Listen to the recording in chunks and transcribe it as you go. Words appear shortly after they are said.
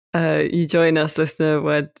you join us, listener,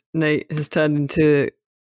 where Nate has turned into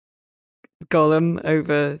Gollum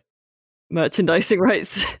over merchandising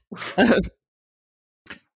rights.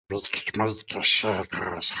 We could make a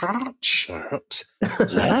Sugar's heart shirt.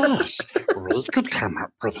 Yes, we could come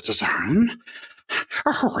up with a design.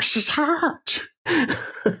 A horse's heart.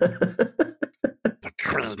 The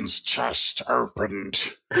Queen's chest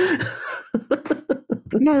opened.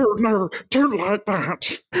 No, don't like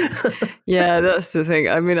that. Yeah, that's the thing.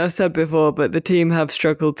 I mean, I've said before, but the team have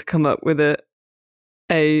struggled to come up with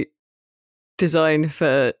a design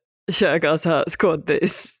for Shergar's Heart Squad that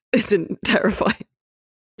isn't terrifying.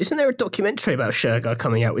 Isn't there a documentary about Shergar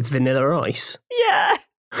coming out with Vanilla Ice? Yeah.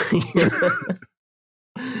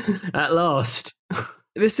 At last.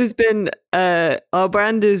 This has been, our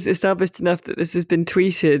brand is established enough that this has been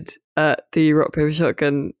tweeted at the Rock Paper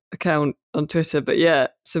Shotgun account on Twitter. But yeah,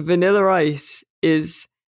 so Vanilla Ice is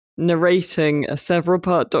narrating a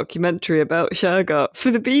several-part documentary about Shergar for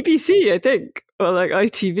the BBC, I think, or like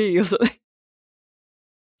ITV or something.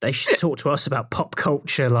 They should talk to us about pop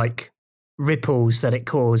culture, like ripples that it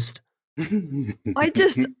caused. I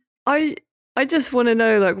just want to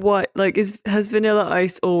know, like, why? Like, has Vanilla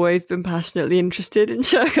Ice always been passionately interested in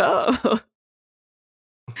Shergar?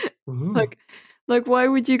 like, why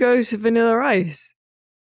would you go to Vanilla Ice?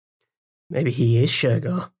 Maybe he is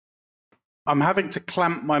Shergar. I'm having to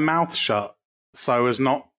clamp my mouth shut so as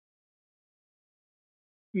not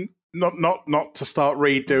to start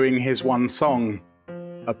redoing his one song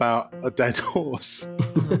about a dead horse.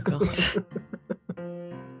 Oh God.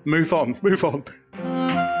 Move on.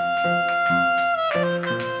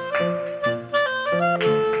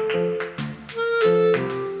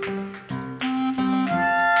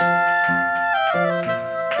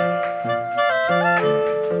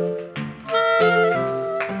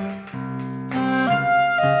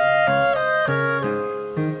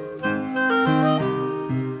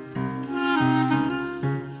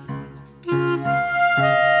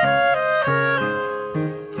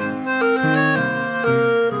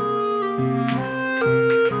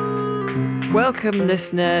 Welcome,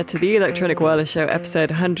 listener, to the Electronic Wireless Show, episode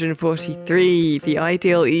 143, the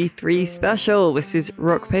Ideal E3 special. This is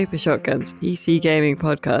Rock Paper Shotgun's PC gaming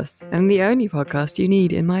podcast, and the only podcast you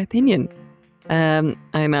need, in my opinion. I'm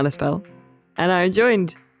Alice Bell, and I'm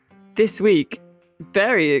joined this week,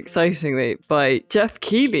 very excitingly, by Jeff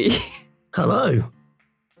Keighley. Hello.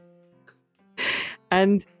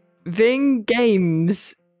 And Ving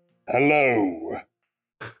Games. Hello.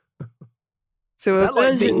 So is that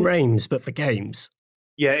like Ving Rhames, but for games?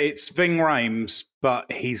 Yeah, it's Ving Rhames,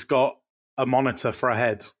 but he's got a monitor for a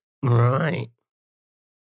head. Right.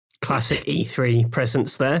 Classic E3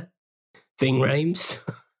 presence there. Ving Rhames.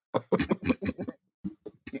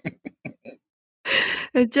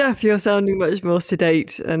 Jeff, you're sounding much more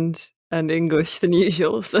sedate and English than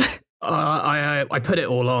usual. So. I put it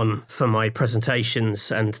all on for my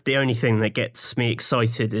presentations, and the only thing that gets me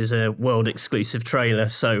excited is a world exclusive trailer.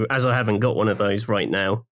 So as I haven't got one of those right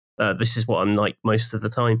now, this is what I'm like most of the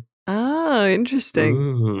time. Ah,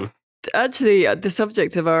 interesting. Actually, the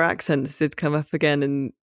subject of our accents did come up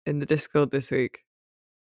again in the Discord this week.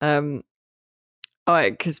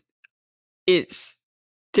 Because it's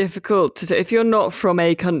difficult to, if you're not from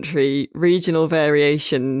a country, regional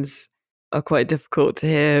variations are quite difficult to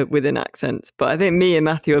hear within accents. But I think me and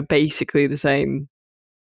Matthew are basically the same.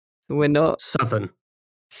 So we're not Southern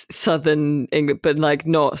England, but like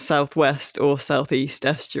not Southwest or Southeast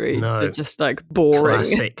estuary. No. So just like boring.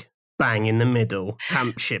 Classic. Bang in the middle.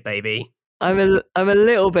 Hampshire, baby. I'm a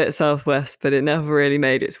little bit Southwest, but it never really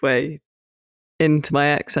made its way into my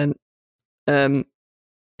accent. And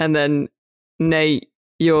then Nate,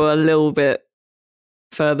 you're a little bit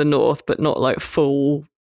further north, but not like full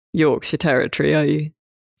Yorkshire territory, are you?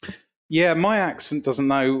 Yeah, my accent doesn't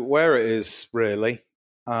know where it is, really.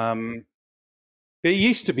 It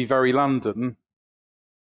used to be very London,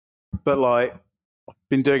 but like I've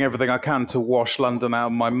been doing everything I can to wash London out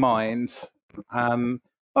of my mind.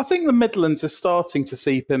 I think the Midlands are starting to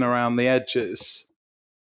seep in around the edges.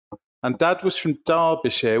 And Dad was from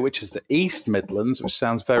Derbyshire, which is the East Midlands, which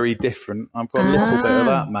sounds very different. I've got a little bit of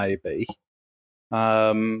that, maybe.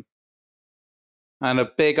 And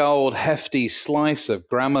a big old hefty slice of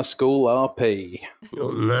grammar school RP.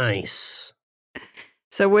 Oh, nice.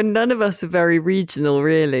 So none of us are very regional,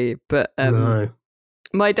 really. But no.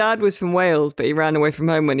 My dad was from Wales, but he ran away from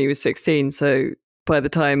home when he was 16. So by the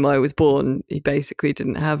time I was born, he basically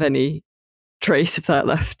didn't have any trace of that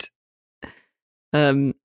left.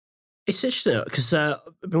 It's interesting because I've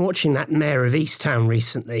been watching that Mayor of Easttown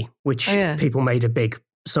recently, which people made a big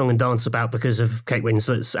song and dance about because of Kate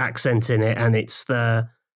Winslet's accent in it, and it's the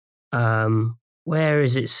Where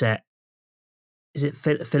is it set? Is it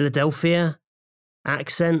Philadelphia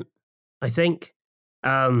accent? I think.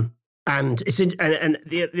 And it's and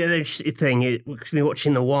the other interesting thing is we've been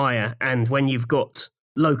watching The Wire, and when you've got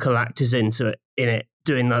local actors in it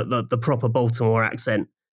doing the proper Baltimore accent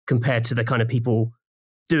compared to the kind of people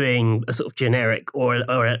doing a sort of generic or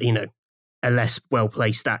a less well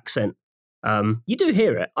placed accent, you do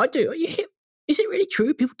hear it. I do. Is it really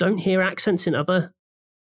true people don't hear accents in other?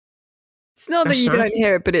 It's not that you don't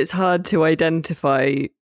hear it, but it's hard to identify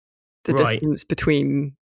the difference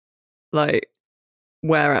between like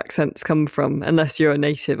where accents come from, unless you're a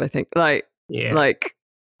native. I think like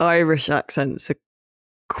Irish accents are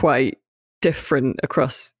quite different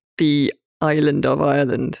across the island of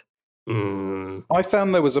Ireland. I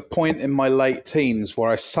found there was a point in my late teens where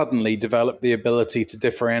I suddenly developed the ability to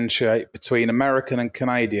differentiate between American and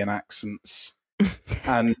Canadian accents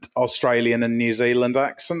and Australian and New Zealand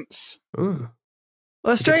accents. Well,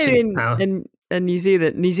 Australian and New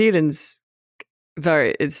Zealand's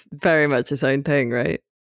it's very much its own thing, right?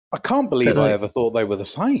 I can't believe I ever thought they were the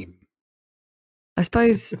same. I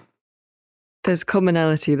suppose there's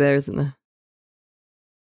commonality there, isn't there?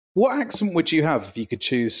 What accent would you have if you could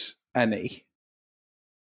choose any?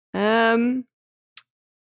 I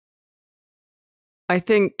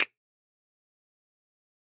think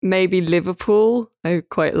maybe Liverpool. I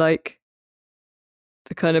quite like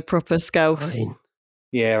the kind of proper Scouse.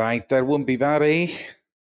 Yeah, right. That wouldn't be bad, eh?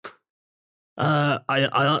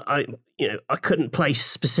 I couldn't place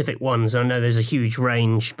specific ones. I know there's a huge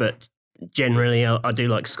range, but generally I do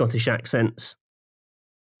like Scottish accents.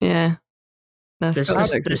 Yeah. There's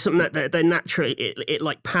something that they naturally it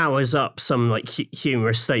like powers up some like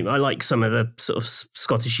humorous statement. I like some of the sort of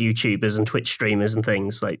Scottish YouTubers and Twitch streamers and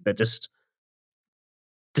things. Like they're just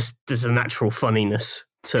there's a natural funniness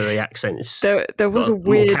to the accents. There was a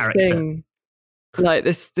weird thing. Like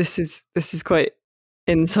this is quite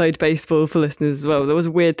inside baseball for listeners as well. There was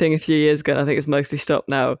a weird thing a few years ago, and I think it's mostly stopped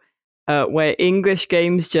now, where English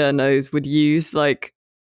games journos would use like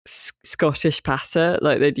Scottish patter,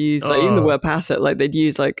 like they'd use like even the word patter, like they'd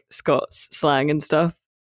use like Scots slang and stuff.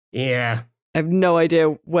 Yeah, I have no idea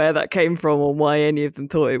where that came from or why any of them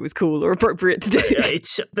thought it was cool or appropriate to do.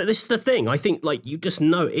 But this is the thing. I think like you just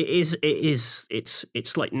know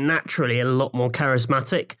it's like naturally a lot more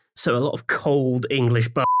charismatic. So a lot of cold English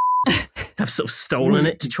have sort of stolen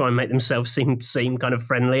it to try and make themselves seem kind of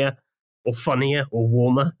friendlier or funnier or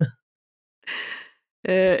warmer.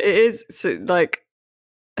 It is like.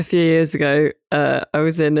 A few years ago, I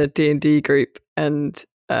was in a D&D group, and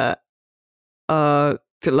like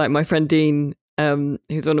my friend Dean,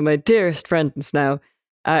 who's one of my dearest friends now,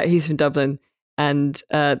 he's from Dublin, and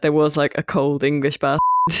there was like a cold English bastard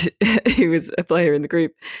who was a player in the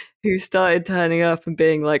group who started turning up and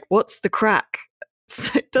being like, "What's the crack?"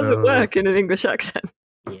 It doesn't work in an English accent.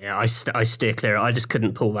 Yeah, I steer clear. I just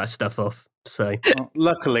couldn't pull that stuff off. So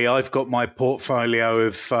luckily, I've got my portfolio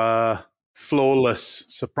of flawless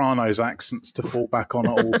Sopranos accents to fall back on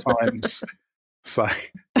at all times. So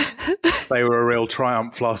they were a real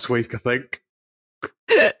triumph last week, I think.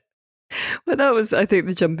 Well, that was, I think,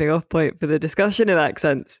 the jumping off point for the discussion of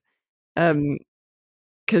accents.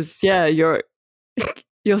 Because, yeah, your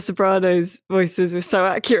Sopranos voices were so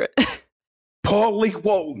accurate. Polly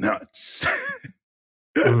Walnuts.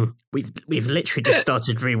 We've literally just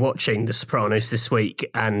started rewatching The Sopranos this week,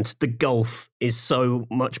 and the gulf is so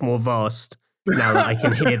much more vast now that I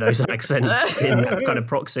can hear those accents in that kind of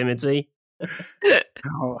proximity.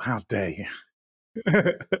 How dare you?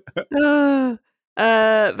 But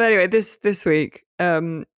anyway, this week,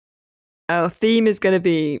 our theme is going to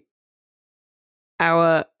be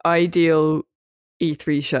our ideal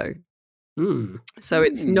E3 show. So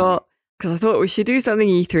it's not. Because I thought we should do something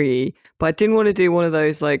E3, but I didn't want to do one of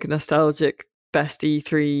those like nostalgic best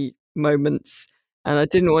E3 moments, and I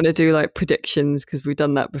didn't want to do like predictions because we've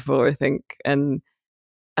done that before, I think. And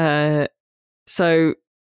so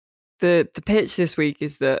the pitch this week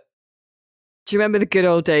is that, do you remember the good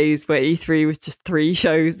old days where E3 was just 3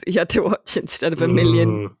 shows that you had to watch instead of a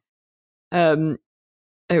million? It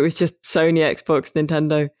was just Sony, Xbox,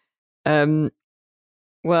 Nintendo.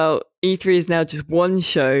 Well, E3 is now just one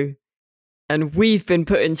show. And we've been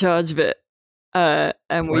put in charge of it,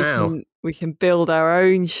 and we can build our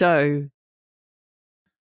own show.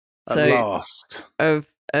 At last,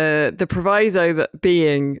 of the proviso that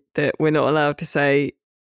being that we're not allowed to say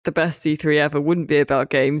the best E3 ever wouldn't be about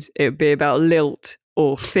games; it would be about lilt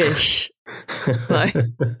or fish. Like,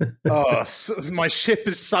 my ship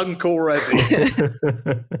is sunk already.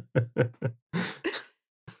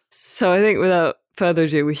 So I think without further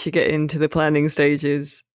ado, we should get into the planning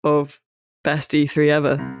stages of best E3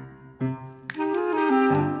 ever.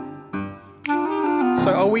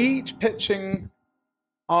 So are we each pitching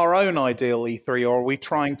our own ideal E3, or are we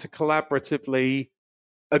trying to collaboratively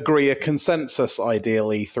agree a consensus ideal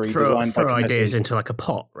E3 designed by throw committee? ideas into like a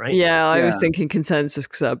pot, right? Yeah, I was thinking consensus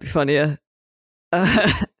because that would be funnier.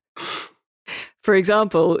 For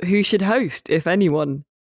example, who should host, if anyone?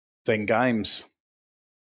 Ving Games.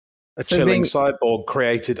 A So chilling Ving- cyborg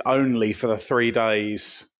created only for the 3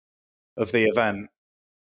 days of the event.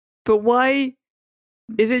 But why?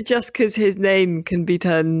 Is it just because his name can be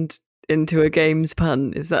turned into a games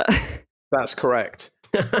pun? Is that? That's correct.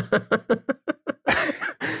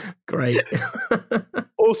 Great.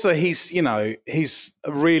 Also, he's a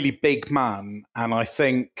really big man, and I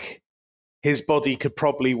think his body could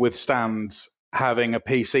probably withstand having a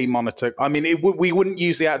PC monitor. I mean, we wouldn't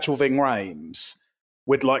use the actual Ving Rhames.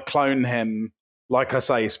 We'd like clone him, like I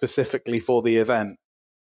say, specifically for the event,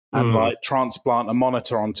 and like transplant a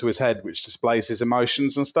monitor onto his head, which displays his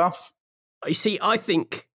emotions and stuff. You see, I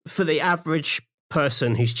think for the average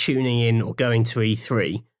person who's tuning in or going to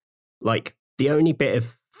E3, like the only bit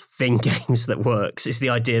of Ving Games that works is the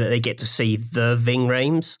idea that they get to see the Ving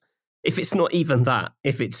Rhames. If it's not even that,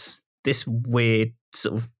 if it's this weird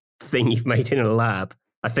sort of thing you've made in a lab,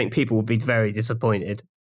 I think people would be very disappointed.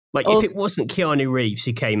 Like if it wasn't Keanu Reeves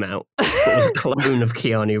who came out, but was a clone of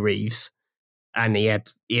Keanu Reeves, and he had,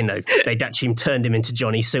 they'd actually turned him into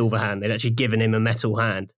Johnny Silverhand, they'd actually given him a metal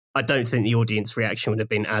hand, I don't think the audience reaction would have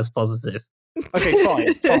been as positive.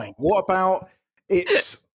 Okay, fine. What about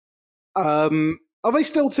it's... are they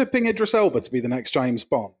still tipping Idris Elba to be the next James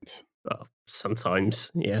Bond? Well,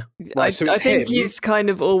 sometimes, yeah. Right, so I it's think him. he's kind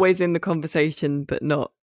of always in the conversation, but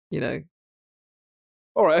not,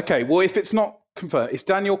 All right, okay. Well, if it's not confirmed, it's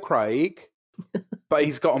Daniel Craig, but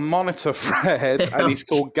he's got a monitor for a head, and he's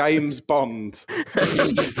called Games Bond.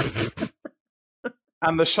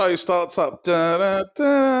 And the show starts up, da, da,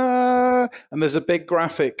 da, and there's a big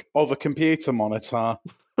graphic of a computer monitor,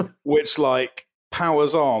 which like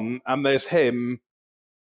powers on, and there's him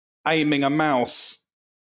aiming a mouse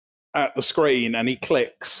at the screen, and he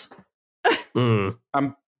clicks, and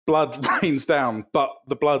blood rains down, but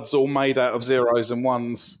the blood's all made out of zeros and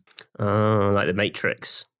ones. Oh, like the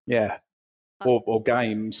Matrix. Yeah, or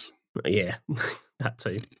games. Yeah, that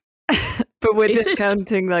too. But we're Is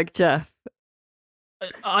discounting like Jeff.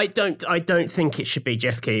 I don't think it should be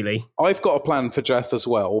Jeff Keighley. I've got a plan for Jeff as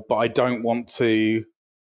well, but I don't want to.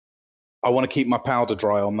 I want to keep my powder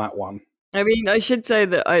dry on that one. I mean, I should say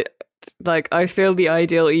that I feel the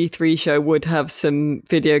ideal E3 show would have some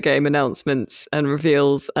video game announcements and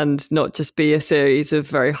reveals, and not just be a series of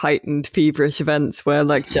very heightened, feverish events where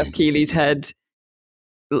like Jeff Keighley's head,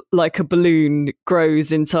 like a balloon,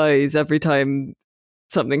 grows in size every time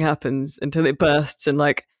something happens until it bursts and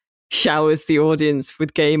like showers the audience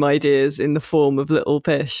with game ideas in the form of little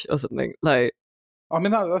fish or something. Like, I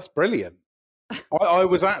mean, that's brilliant. I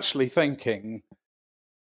was actually thinking,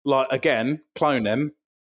 like, again, clone him,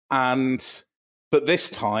 but this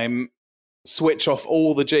time switch off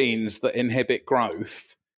all the genes that inhibit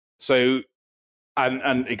growth, so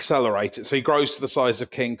and accelerate it, so he grows to the size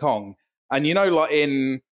of King Kong. And like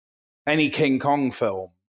in any King Kong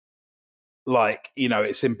film, like,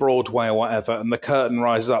 it's in Broadway or whatever, and the curtain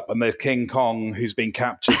rises up and there's King Kong who's been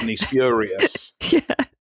captured and he's furious. yeah.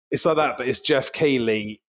 It's like that, but it's Jeff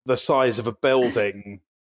Keighley the size of a building.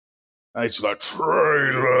 And it's like,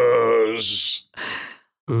 trailers.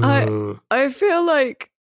 I feel like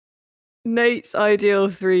Nate's Ideal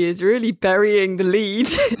 3 is really burying the lead.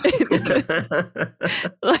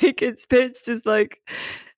 Like, it's pitched as like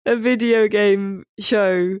a video game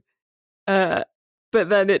show, but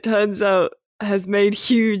then it turns out has made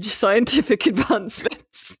huge scientific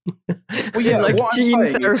advancements. Well, yeah, like what I'm gene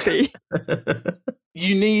saying therapy.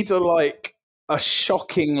 You need a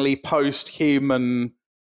shockingly post-human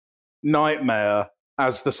nightmare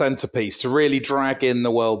as the centerpiece to really drag in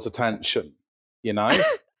the world's attention,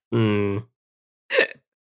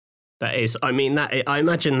 That is, I mean, I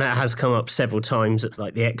imagine that has come up several times at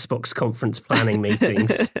like the Xbox conference planning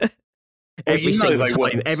meetings.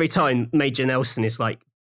 Every time Major Nelson is like,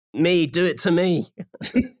 "Me, do it to me,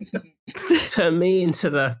 turn me into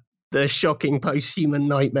the shocking post-human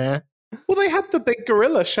nightmare." Well, they had the big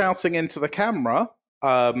gorilla shouting into the camera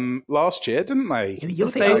last year, didn't they? You're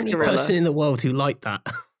the only person in the world who liked that.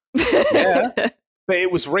 Yeah, but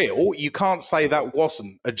it was real. You can't say that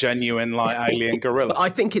wasn't a genuine alien gorilla. I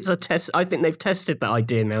think it's a test. I think they've tested that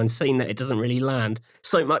idea now and seen that it doesn't really land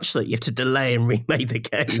so much that you have to delay and remake the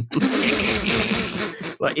game.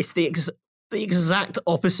 Like, it's the exact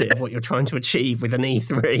opposite of what you're trying to achieve with an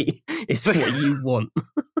E3. It's what you want.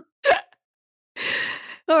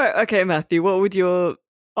 All right, okay, Matthew, what would your...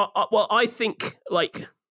 Well, I think, like,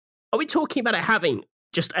 are we talking about it having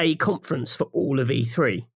just a conference for all of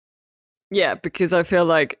E3? Yeah, because I feel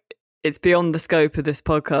like it's beyond the scope of this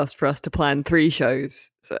podcast for us to plan 3 shows.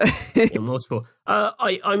 So. Yeah, multiple.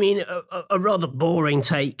 I mean, a rather boring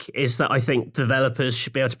take is that I think developers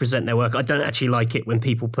should be able to present their work. I don't actually like it when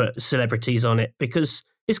people put celebrities on it because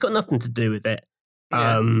it's got nothing to do with it.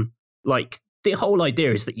 Yeah. Like, the whole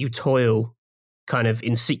idea is that you toil kind of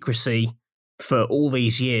in secrecy for all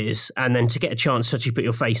these years, and then to get a chance to actually put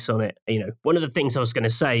your face on it. You know, one of the things I was going to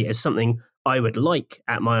say is something I would like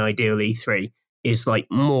at my ideal E3 is like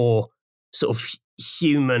more sort of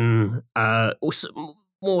human,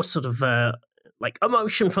 more sort of like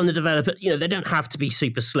emotion from the developer. You know, they don't have to be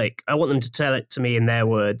super slick. I want them to tell it to me in their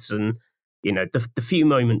words, and you know, a few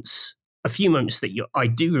moments that I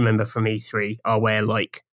do remember from E3 are where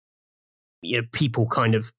like, you know, people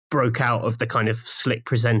kind of broke out of the kind of slick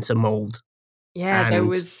presenter mold. Yeah, there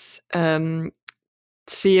was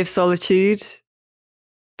Sea of Solitude.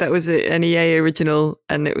 That was an EA original,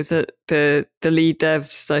 and it was the lead dev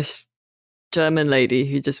 / German lady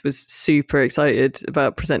who just was super excited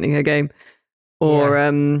about presenting her game. Or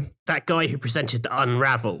that guy who presented the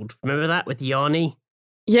Unraveled. Remember that with Yanni?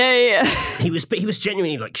 Yeah. He was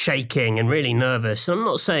genuinely like shaking and really nervous. And I'm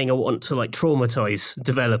not saying I want to like traumatize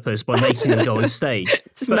developers by making them go on stage,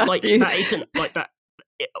 but like that isn't like that.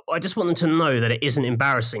 I just want them to know that it isn't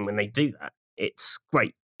embarrassing when they do that. It's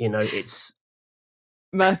great, you know. It's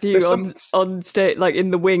Matthew on stage, like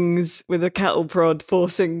in the wings with a cattle prod,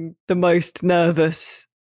 forcing the most nervous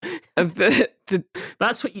of the.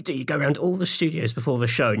 That's what you do. You go around all the studios before the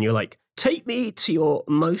show, and you're like, "Take me to your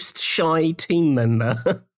most shy team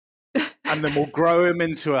member." And then we'll grow him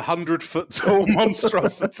into 100-foot tall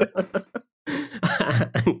monstrosity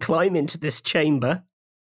and climb into this chamber.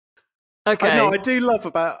 Okay. I do love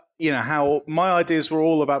about, you know, how my ideas were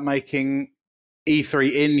all about making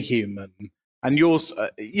E3 inhuman, and yours,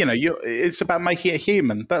 you know, it's about making it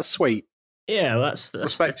human. That's sweet. Yeah, that's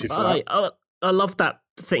respect you for that. I love that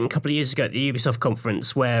thing a couple of years ago at the Ubisoft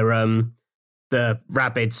conference where the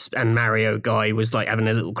Rabbids and Mario guy was like having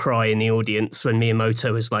a little cry in the audience when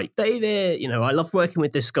Miyamoto was like, David, you know, I love working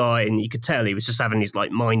with this guy, and you could tell he was just having his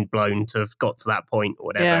like mind blown to have got to that point or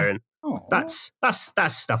whatever. Yeah. And that's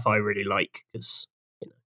stuff I really like because, you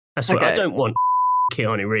know, that's what I don't want.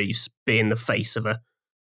 Keanu Reeves being the face of a,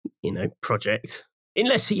 you know, project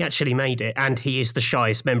unless he actually made it and he is the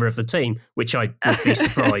shyest member of the team, which I would be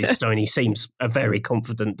surprised. I mean, he seems a very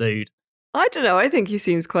confident dude. I don't know. I think he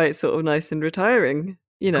seems quite sort of nice and retiring.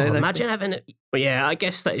 You know, imagine having it. Well, yeah, I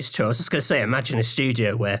guess that is true. I was just going to say, imagine a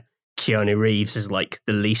studio where Keanu Reeves is like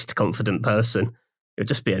the least confident person. It would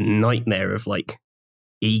just be a nightmare of like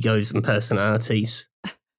egos and personalities.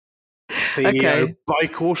 CEO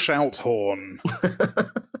Bike or Shout Horn.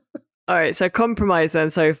 All right, so compromise then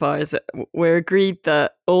so far is that we're agreed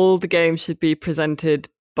that all the games should be presented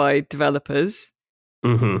by developers,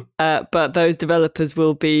 but those developers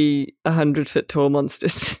will be 100-foot tall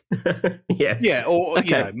monsters. Yes. Yeah, or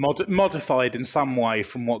you know, modified in some way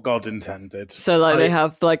from what God intended. So like they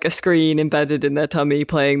have like a screen embedded in their tummy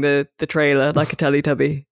playing the trailer like a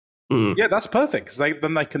Teletubby. Yeah, that's perfect because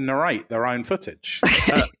then they can narrate their own footage.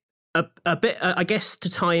 Okay. A bit, I guess, to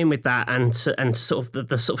tie in with that and sort of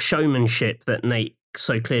the sort of showmanship that Nate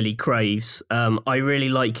so clearly craves. I really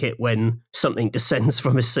like it when something descends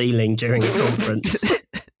from a ceiling during a conference.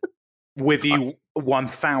 With you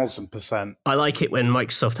 1,000%. I like it when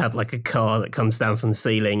Microsoft have like a car that comes down from the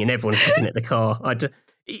ceiling and everyone's looking at the car.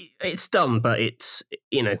 It's dumb, but it's,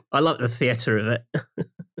 you know, I like the theatre of it.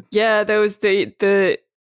 Yeah, there was the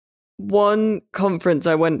one conference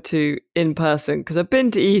I went to in person because I've been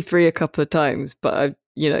to E3 a couple of times, but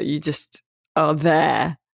you just are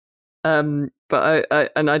there. But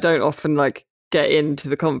I don't often like get into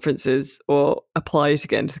the conferences or apply to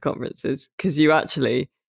get into the conferences because you actually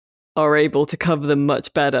are able to cover them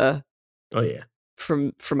much better. Oh yeah,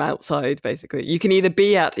 from outside. Basically, you can either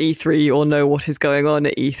be at E3 or know what is going on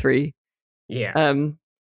at E3. Yeah.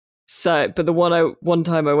 So, but the one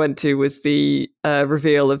time I went to was the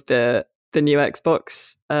reveal of the new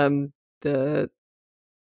Xbox.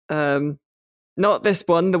 Not this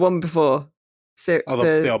one, the one before. So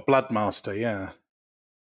the Bloodmaster, yeah.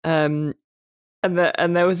 And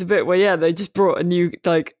there was a bit where they just brought a new,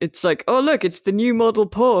 like, it's like, oh look, it's the new model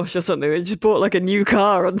Porsche or something. They just brought like a new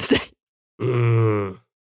car on stage. I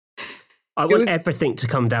want everything to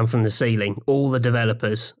come down from the ceiling. All the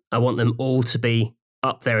developers, I want them all to be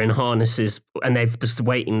up there in harnesses, and they're just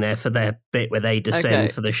waiting there for their bit where they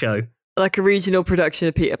descend for the show. Like a regional production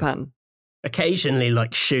of Peter Pan. occasionally,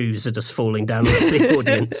 like, shoes are just falling down into the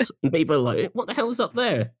audience, and people are like, "What the hell's up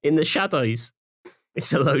there in the shadows?"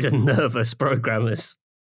 It's a load of nervous programmers.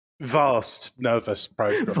 Vast nervous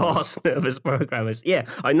programmers. Vast nervous programmers. Yeah,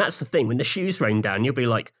 and that's the thing. When the shoes rain down, you'll be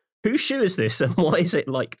like, "Whose shoe is this, and why is it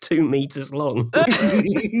like 2 meters long?"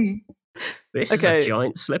 This is a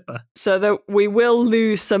giant slipper. So that we will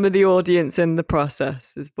lose some of the audience in the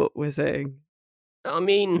process, is what we're saying. I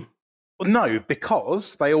mean, no,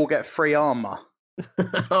 because they all get free armor.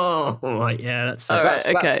 Oh, right, yeah, that's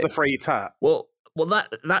the free tap. Well,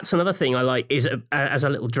 that's another thing I like is as a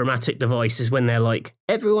little dramatic device is when they're like,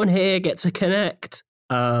 everyone here gets a Kinect.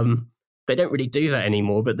 They don't really do that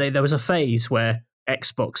anymore, but there was a phase where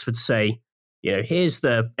Xbox would say, here's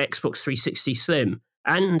the Xbox 360 Slim,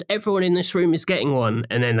 and everyone in this room is getting one,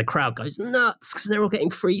 and then the crowd goes nuts because they're all getting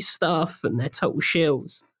free stuff and they're total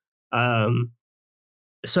shills.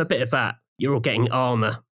 So a bit of that. You're all getting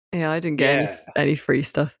armor. Yeah, I didn't get any free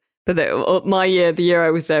stuff. But the year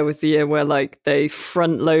I was there was the year where like they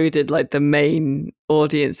front loaded like the main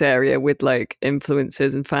audience area with like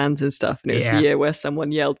influencers and fans and stuff. And it was the year where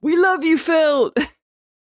someone yelled, "We love you, Phil!"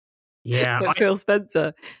 Yeah. Phil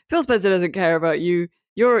Spencer. Phil Spencer doesn't care about you.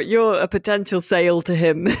 You're a potential sale to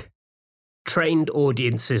him. Trained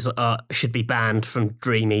audiences should be banned from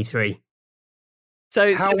Dream E3.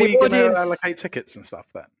 So how are we going to allocate tickets and stuff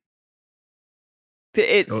then?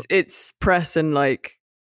 It's press and like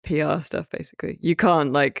PR stuff basically. You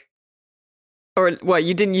can't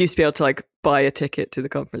you didn't used to be able to like buy a ticket to the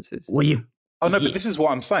conferences. Well, but this is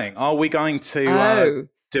what I'm saying. Are we going to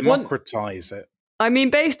democratize it? I mean,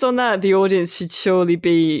 based on that, the audience should surely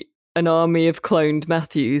be an army of cloned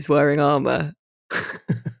Matthews wearing armor.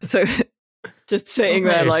 So just sitting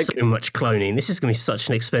there like so much cloning. This is going to be such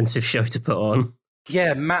an expensive show to put on.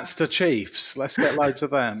 Yeah, Master Chiefs. Let's get loads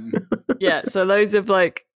of them. Yeah, so loads of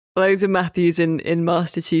Matthews in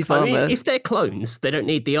Master Chief armor. I mean, if they're clones, they don't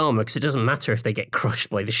need the armor because it doesn't matter if they get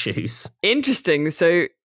crushed by the shoes. Interesting. So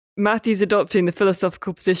Matthew's adopting the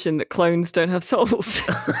philosophical position that clones don't have souls.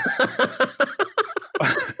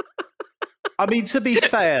 I mean, to be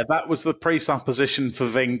fair, that was the presupposition for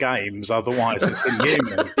Ving Games. Otherwise, it's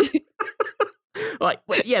inhuman.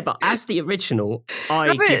 But as the original,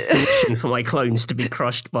 I give permission for my clones to be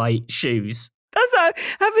crushed by shoes.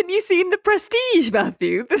 Haven't you seen The Prestige,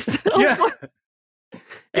 Matthew? He thought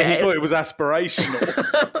it was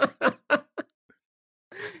aspirational.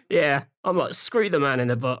 Yeah, I'm like, screw the man in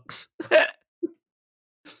the box.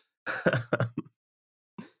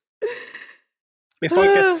 If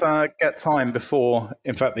I get time before,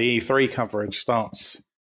 in fact, the E3 coverage starts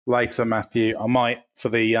later, Matthew, I might, for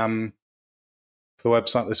the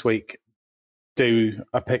website this week, do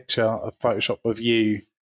a Photoshop of you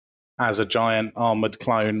as a giant armoured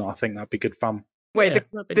clone. I think that'd be good fun. Wait,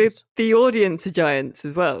 the audience are giants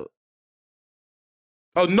as well?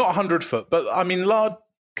 Oh, not 100 foot, but I mean, large,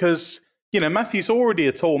 because, Matthew's already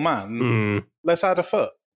a tall man. Let's add a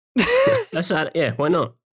foot. Why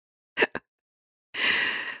not?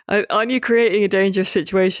 Aren't you creating a dangerous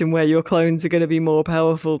situation where your clones are going to be more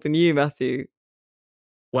powerful than you, Matthew?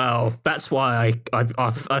 Well, that's why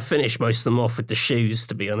I finished most of them off with the shoes,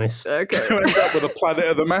 to be honest. Okay. You end up with a Planet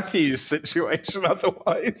of the Matthews situation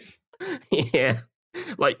otherwise. Yeah.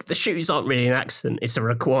 Like, the shoes aren't really an accident, it's a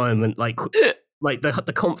requirement. Like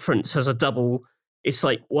the conference has a double... It's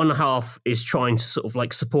like one half is trying to sort of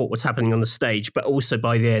like support what's happening on the stage, but also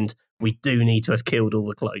by the end, we do need to have killed all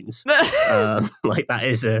the clones. That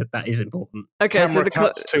is important. Okay, camera so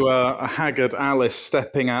cuts to a haggard Alice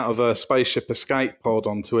stepping out of a spaceship escape pod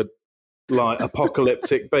onto a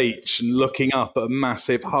apocalyptic beach and looking up at a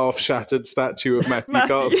massive half-shattered statue of Matthew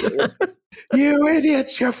Castle. You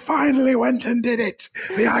idiots! You finally went and did it.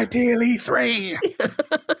 The ideal E3.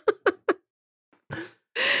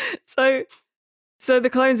 So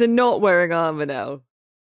the clones are not wearing armor now.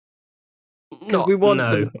 Because we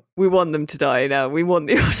want them to die now. We want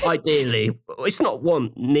the audience. Ideally, it's not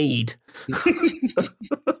want, need.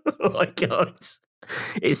 Oh my God,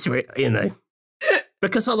 it's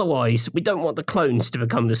because otherwise we don't want the clones to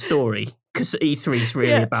become the story. Because E3 is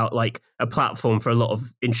really about like a platform for a lot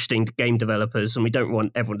of interesting game developers, and we don't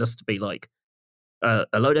want everyone just to be like a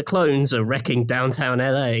load of clones are wrecking downtown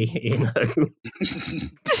LA.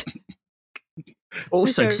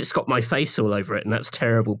 Also, because it's got my face all over it, and that's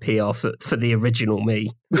terrible PR for the original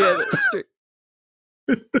me. Yeah, that's true.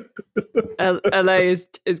 LA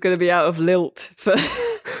is going to be out of lilt for...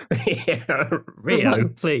 Rio,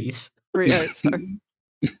 please. Rio, sorry.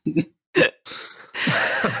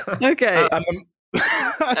 Okay.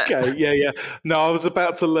 Okay, yeah. No, I was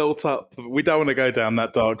about to lilt up. We don't want to go down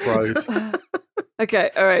that dark road. Okay,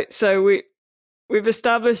 all right. So we've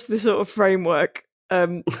established the sort of framework.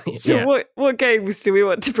 So Yeah. what games do we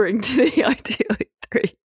want to bring to the Ideal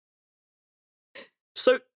E3?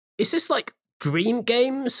 So is this like dream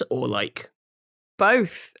games or like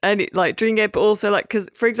Both, and like Dream Game, but also like because,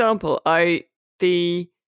 for example, the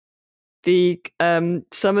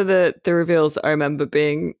some of the reveals that I remember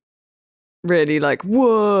being really like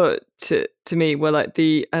whoa to me were like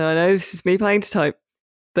and I know this is me playing to type,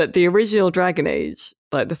 but the original Dragon Age,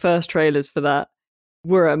 like the first trailers for that,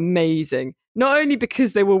 were amazing. Not only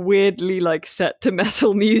because they were weirdly like set to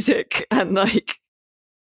metal music and like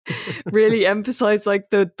really emphasized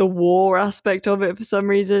like the war aspect of it for some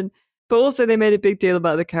reason, but also they made a big deal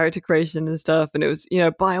about the character creation and stuff, and it was,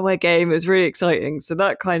 BioWare game. It was really exciting. So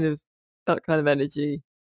that kind of energy,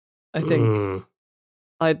 I think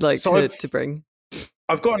I'd like to bring.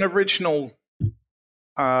 I've got an original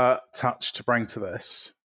touch to bring to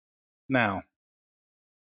this. Now,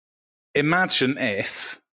 imagine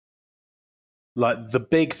if, like, the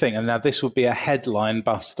big thing, and now this would be a headline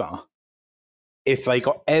buster, if they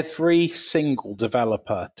got every single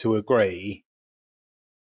developer to agree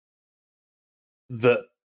that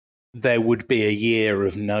there would be a year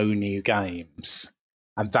of no new games,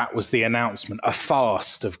 and that was the announcement, a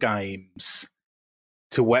fast of games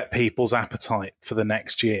to whet people's appetite for the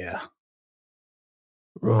next year.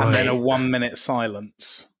 right. And then a 1 minute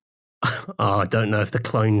silence. I don't know if the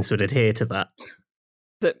clones would adhere to that.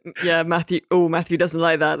 Matthew. Oh, Matthew doesn't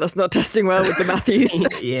like that. That's not testing well with the Matthews.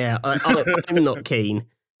 Yeah, I'm not keen.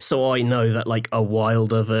 So I know that like a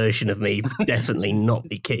wilder version of me would definitely not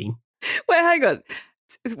be keen. Wait, hang on.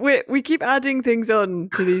 We keep adding things on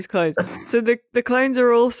to these clones. So the clones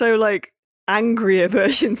are also like angrier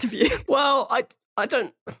versions of you. Well, I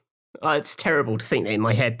don't. It's terrible to think that in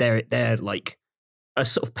my head they're like a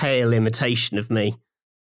sort of pale imitation of me.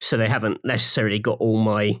 So they haven't necessarily got all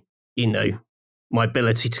my, my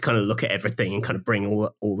ability to kind of look at everything and kind of bring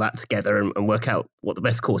all that together and work out what the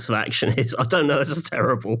best course of action is. I don't know. This is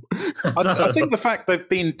terrible. I think the fact they've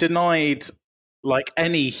been denied like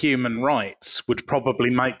any human rights would probably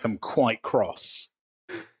make them quite cross.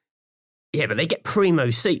 Yeah, but they get primo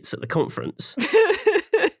seats at the conference.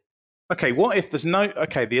 Okay, what if there's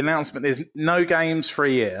the announcement is no games for a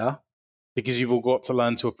year because you've all got to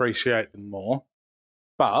learn to appreciate them more.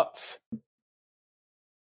 But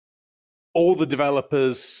all the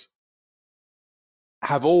developers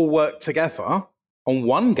have all worked together on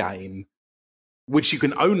one game, which you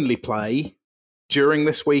can only play during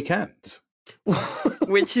this weekend.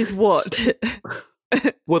 Which is what?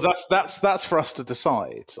 Well, that's for us to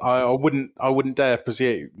decide. I wouldn't dare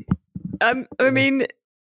presume. I mean,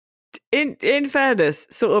 in fairness,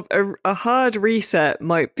 sort of a hard reset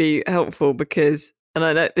might be helpful because, and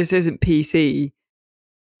I know this isn't PC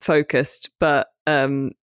focused, but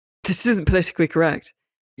this isn't politically correct.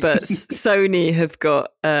 But Sony have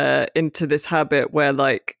got into this habit where,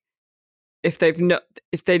 like, if they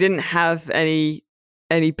didn't have any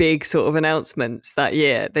big sort of announcements that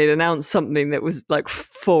year, they'd announce something that was like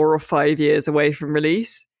 4 or 5 years away from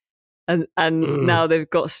release, and now they've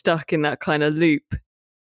got stuck in that kind of loop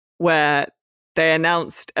where they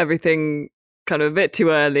announced everything kind of a bit too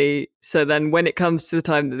early. So then when it comes to the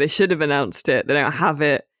time that they should have announced it, they don't have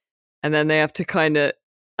it, and then they have to kind of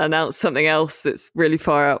announce something else that's really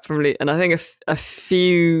far out from release. And I think a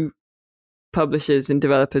few publishers and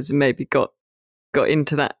developers have maybe got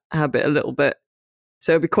into that habit a little bit.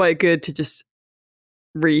 So it'd be quite good to just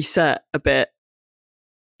reset a bit.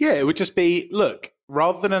 Yeah, it would just be, look,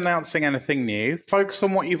 rather than announcing anything new, focus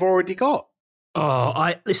on what you've already got. Oh,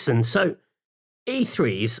 listen, so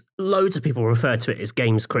E3s, loads of people refer to it as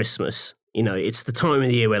Games Christmas. It's the time of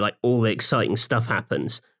the year where like all the exciting stuff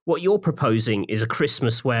happens. What you're proposing is a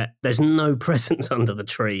Christmas where there's no presents under the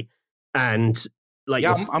tree. And like,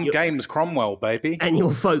 yeah, I'm Games Cromwell, baby. And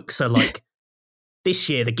your folks are like, this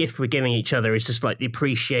year, the gift we're giving each other is just like the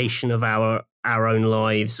appreciation of our own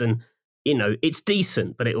lives. And, it's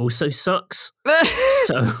decent, but it also sucks.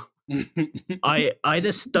 So I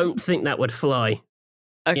just don't think that would fly.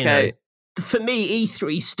 Okay. For me,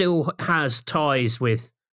 E3 still has ties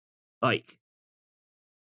with, like,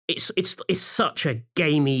 it's such a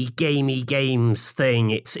gamey games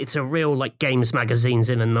thing. It's a real, like, games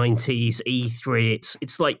magazines in the 90s, E3.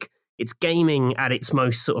 It's like, it's gaming at its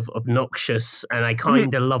most sort of obnoxious, and I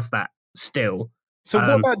kind of love that still. So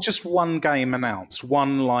what about just one game announced?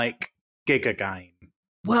 One, like, giga game?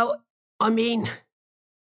 Well, I mean,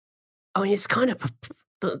 it's kind of...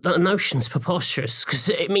 The notion's preposterous, because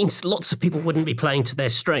it means lots of people wouldn't be playing to their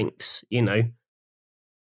strengths, Yeah,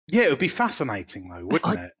 it would be fascinating, though,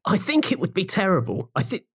 wouldn't it? I think it would be terrible. I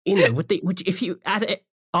think if you add it,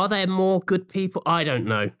 are there more good people? I don't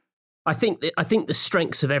know. I think the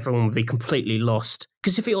strengths of everyone would be completely lost.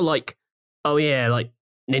 Because if you're like, oh yeah, like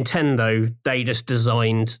Nintendo, they just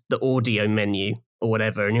designed the audio menu or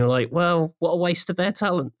whatever, and you're like, well, what a waste of their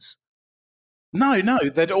talents. No,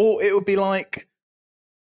 it would be like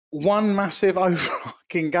one massive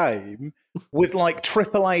overarching game with like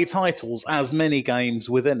AAA titles as mini games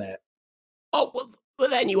within it. Oh, well,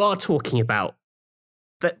 then you are talking about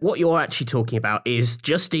that. What you're actually talking about is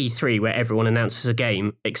just E3, where everyone announces a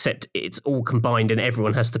game, except it's all combined and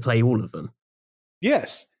everyone has to play all of them.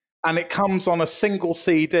 Yes, and it comes on a single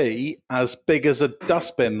CD as big as a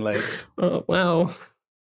dustbin lid. Oh, well,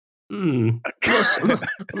 I'm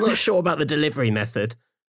not sure about the delivery method.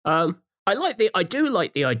 I do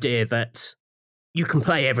like the idea that you can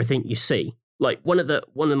play everything you see. Like one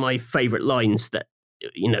of my favorite lines that,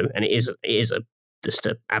 and it is just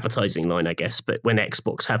a advertising line, I guess, but when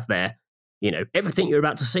Xbox have their, everything you're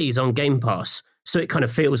about to see is on Game Pass, so it kind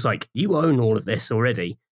of feels like you own all of this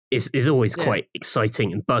already. Is always quite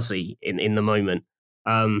exciting and buzzy in the moment.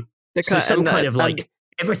 So some kind of like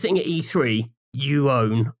everything at E3 you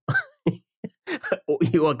own, or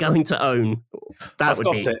you are going to own. That's a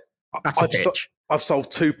pitch. I've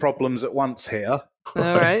solved two problems at once here.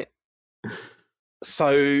 All right.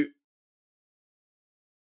 So,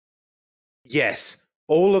 yes,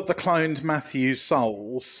 all of the cloned Matthews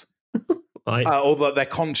souls, although their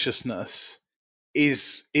consciousness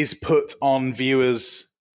is put on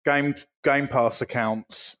viewers' Game Pass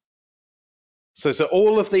accounts. So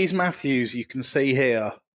all of these Matthews you can see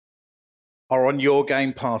here are on your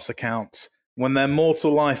Game Pass account. When their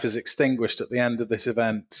mortal life is extinguished at the end of this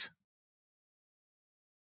event,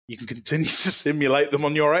 you can continue to simulate them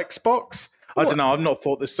on your Xbox. I don't know. I've not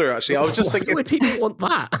thought this through, actually. I was just thinking... Why would people want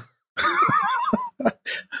that?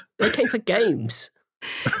 They came for games.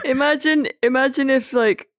 Imagine if,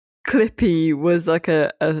 like, Clippy was like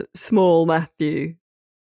a small Matthew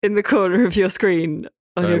in the corner of your screen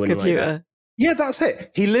on your computer. Like yeah, that's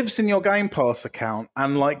it. He lives in your Game Pass account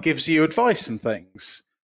and, like, gives you advice and things.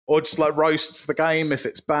 Or just, like, roasts the game if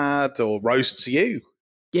it's bad, or roasts you.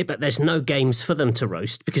 Yeah, but there's no games for them to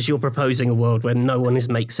roast because you're proposing a world where no one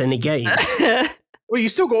makes any games. Well, you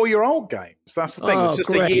still got all your old games. That's the thing. It's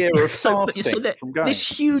just a year of fasting from games.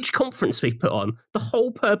 This huge conference we've put on, the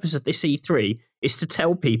whole purpose of this E3 is to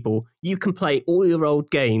tell people you can play all your old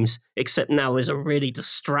games, except now there's a really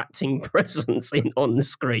distracting presence on the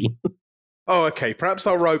screen. Oh, okay. Perhaps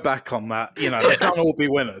I'll row back on that. They can't all be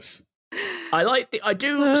winners. I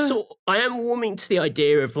am warming to the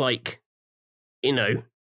idea of, like,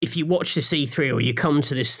 if you watch this E3 or you come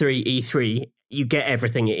to this E3, you get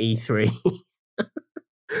everything at E3.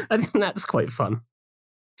 I think that's quite fun.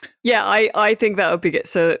 Yeah, I think that would be good.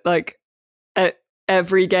 So, like, at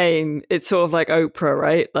every game, it's sort of like Oprah,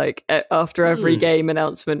 right? Like, after every game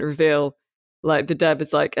announcement reveal, like, the dev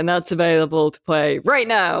is like, and that's available to play right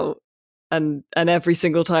now. And every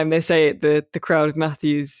single time they say it, the crowd of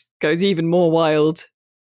Matthews goes even more wild.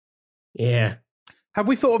 Yeah. Have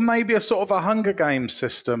we thought of maybe a sort of a Hunger Games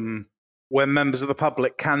system where members of the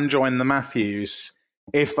public can join the Matthews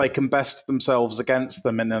if they can best themselves against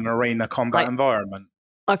them in an arena combat environment?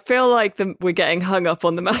 I feel like we're getting hung up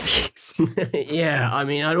on the Matthews. Yeah, I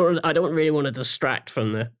mean, I don't really want to distract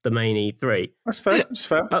from the main E3. That's fair.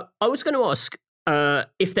 I was going to ask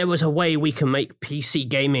if there was a way we can make PC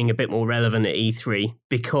gaming a bit more relevant at E3,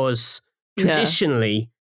 because traditionally,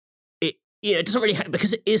 it doesn't really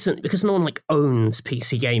because no one like owns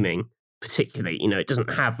PC gaming particularly. It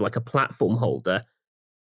doesn't have like a platform holder.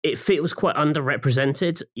 It feels quite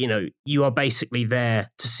underrepresented. You are basically there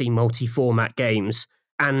to see multi-format games,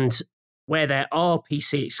 and where there are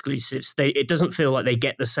PC exclusives, it doesn't feel like they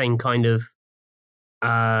get the same kind of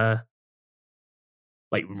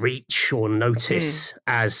like reach or notice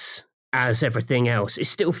as everything else. It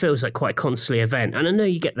still feels like quite a costly event. And I know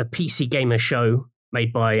you get the PC Gamer show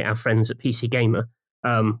made by our friends at PC Gamer,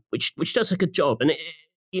 which does a good job. And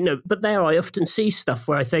but there I often see stuff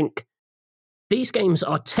where I think these games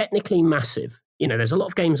are technically massive. There's a lot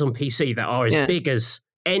of games on PC that are as big as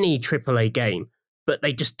any AAA game, but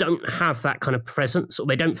they just don't have that kind of presence, or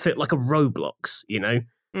they don't feel like a Roblox.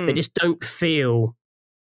 They just don't feel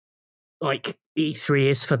like E3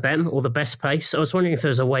 is for them or the best place. I was wondering if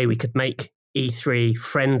there's a way we could make E3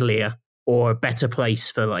 friendlier or a better place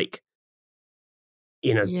for, like,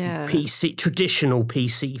 PC, traditional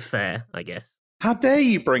PC fare, I guess. How dare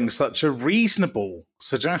you bring such a reasonable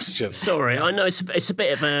suggestion? Sorry, I know it's a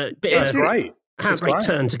bit of a That's great. Handbrake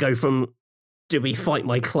turn to go from "do we fight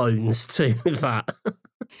my clones" to that.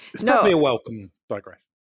 It's probably a welcome digression.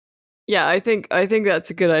 Yeah, I think that's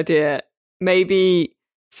a good idea. Maybe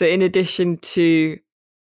so. In addition to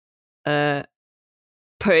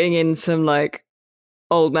putting in some like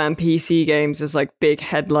old man PC games as like big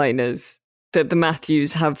headliners that the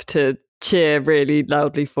Matthews have to cheer really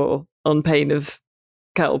loudly for, on pain of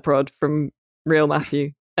cattle prod from real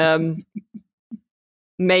Matthew.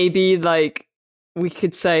 Maybe like we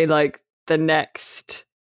could say like the next,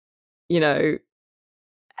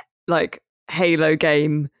 like Halo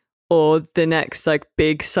game, or the next like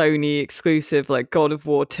big Sony exclusive like God of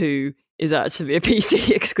War 2 is actually a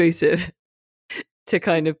PC exclusive, to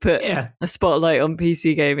kind of put a spotlight on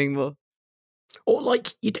PC gaming more. Or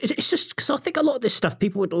like, it's just because I think a lot of this stuff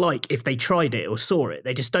people would like if they tried it or saw it.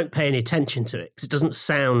 They just don't pay any attention to it because it doesn't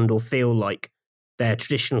sound or feel like their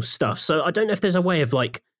traditional stuff. So I don't know if there's a way of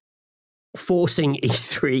like forcing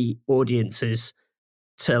E3 audiences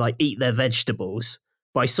to like eat their vegetables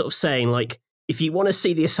by sort of saying like, if you want to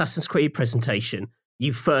see the Assassin's Creed presentation,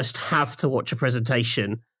 you first have to watch a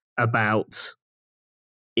presentation about,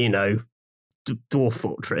 Dwarf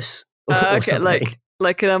Fortress. Okay,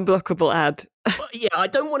 like an unblockable ad. Yeah, I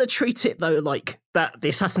don't want to treat it though like that. The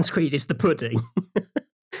Assassin's Creed is the pudding,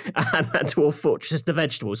 and that Dwarf Fortress is the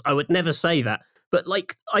vegetables. I would never say that, but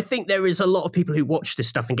like I think there is a lot of people who watch this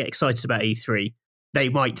stuff and get excited about E3. They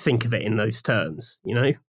might think of it in those terms,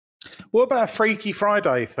 What about a Freaky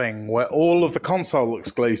Friday thing where all of the console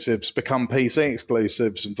exclusives become PC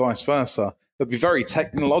exclusives and vice versa? It'd be very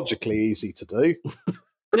technologically easy to do.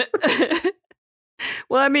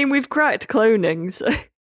 Well, I mean, we've cracked cloning, so...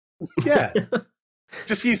 Yeah.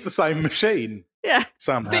 Just use the same machine. Yeah.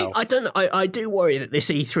 Somehow. I don't know. I do worry that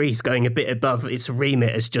this E3 is going a bit above its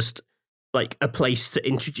remit as just like a place to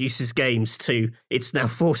introduce his games to. It's now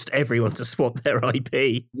forced everyone to swap their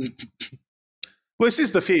IP. Well, this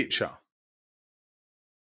is the future.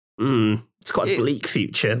 It's quite a bleak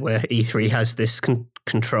future where E3 has this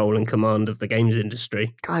control and command of the games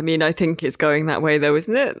industry. I mean, I think it's going that way though,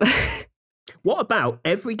 isn't it? What about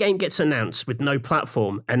every game gets announced with no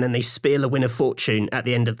platform and then they spiel a win of fortune at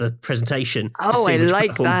the end of the presentation to see which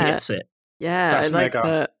platform gets it? Yeah, that's I like mega.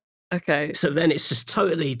 that. Okay. So then it's just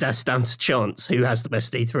totally that's down to chance who has the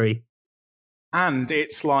best E3. And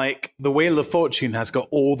it's like the Wheel of Fortune has got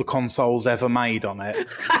all the consoles ever made on it.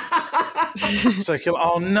 So you're like,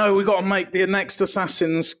 oh no, we've got to make the next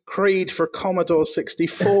Assassin's Creed for Commodore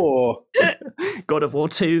 64. God of War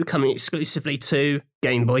 2 coming exclusively to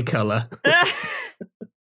Game Boy Color.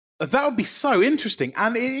 That would be so interesting.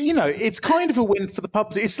 And, it's kind of a win for the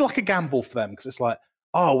publisher. It's like a gamble for them because it's like,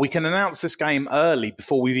 oh, we can announce this game early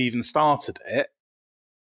before we've even started it,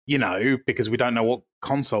 because we don't know what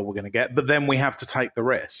console we're going to get. But then we have to take the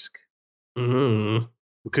risk. Mm.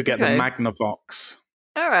 We could get the Magnavox.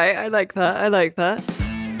 All right, I like that.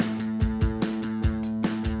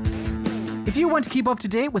 If you want to keep up to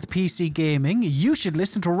date with PC gaming, you should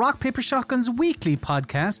listen to Rock Paper Shotgun's weekly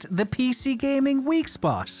podcast, The PC Gaming Week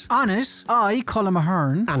Spot. On it, I, Colin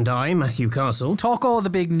Mahern, and I, Matthew Castle, talk all the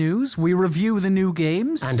big news, we review the new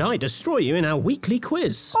games, and I destroy you in our weekly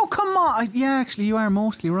quiz. Oh, come on! Yeah, actually, you are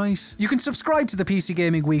mostly right. You can subscribe to the PC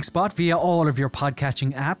Gaming Week Spot via all of your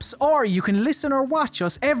podcatching apps, or you can listen or watch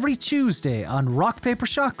us every Tuesday on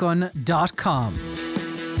rockpapershotgun.com.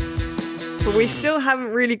 But we still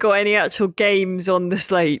haven't really got any actual games on the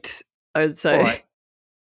slate, I would say. Right.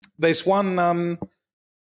 There's one,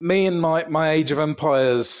 me and my Age of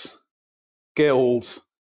Empires guild,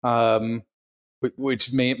 which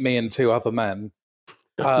is me and two other men.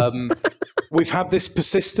 We've had this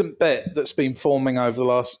persistent bet that's been forming over the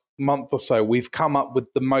last month or so. We've come up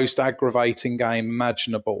with the most aggravating game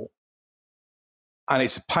imaginable. And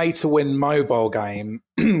it's a pay-to-win mobile game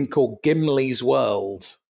called Gimli's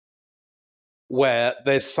World, where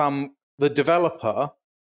the developer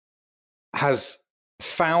has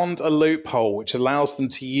found a loophole which allows them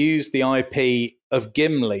to use the IP of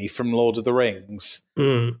Gimli from Lord of the Rings,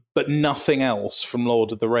 but nothing else from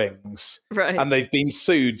Lord of the Rings. Right. And they've been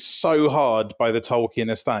sued so hard by the Tolkien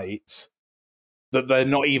estate that they're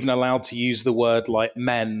not even allowed to use the word like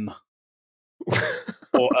men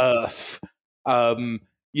or earth. And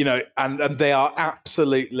they are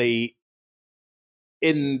absolutely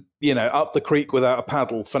up the creek without a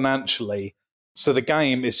paddle financially. So the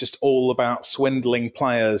game is just all about swindling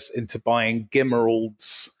players into buying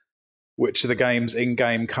Gimeralds, which are the game's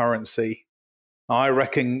in-game currency. I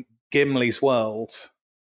reckon Gimli's World.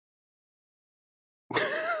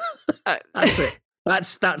 That's it.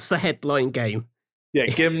 That's the headline game. Yeah,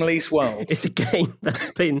 Gimli's World. It's a game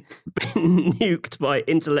that's been nuked by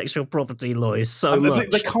intellectual property lawyers so much.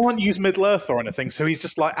 They can't use Middle-earth or anything, so he's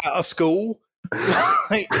just like at a school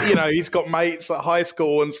Like, you know, he's got mates at high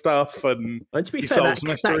school and stuff, and to be he fair, solves that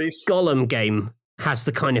mysteries. Gollum game has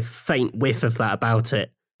the kind of faint whiff of that about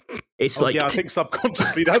it. It's like, yeah, I think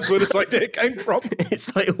subconsciously that's where this idea came from.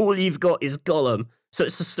 it's like all you've got is Gollum. So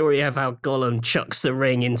it's the story of how Gollum chucks the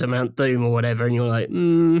ring into Mount Doom or whatever, and you're like,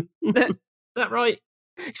 is that right?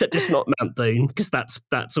 Except it's not Mount Doom, because that's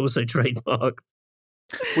also trademarked.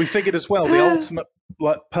 We figured as well, the ultimate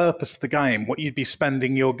purpose of the game, what you'd be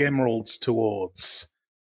spending your Gimralds towards,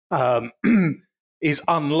 is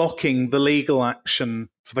unlocking the legal action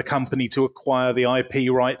for the company to acquire the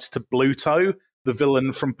IP rights to Bluto, the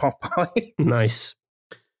villain from Popeye. Nice.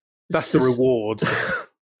 That's the reward.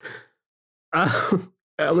 I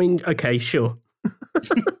mean, okay, sure.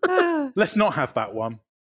 Let's not have that one.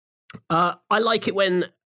 I like it when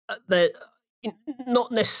they're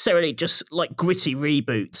not necessarily just like gritty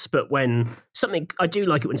reboots, but when something, I do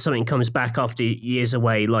like it when something comes back after years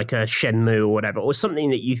away, like a Shenmue or whatever, or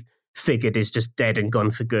something that you've figured is just dead and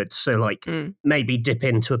gone for good. So like maybe dip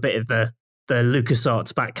into a bit of the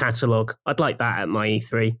LucasArts back catalogue. I'd like that at my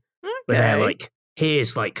E3. Where they're like,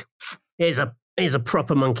 here's a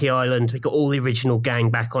proper Monkey Island. We've got all the original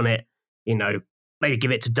gang back on it. You know, maybe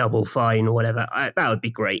give it to Double Fine or whatever. That would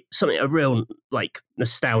be great. Something, a real like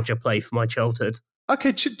nostalgia play for my childhood.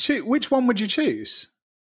 Okay, which one would you choose?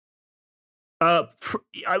 I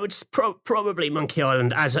would probably Monkey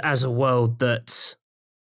Island as a world that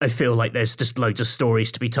I feel like there's just loads of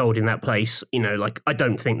stories to be told in that place. You know, like I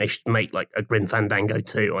don't think they should make like a Grim Fandango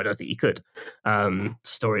 2. I don't think you could,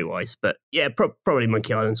 story-wise. But yeah, probably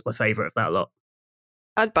Monkey Island's my favourite of that lot.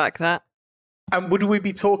 I'd back that. And would we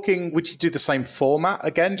be talking, would you do the same format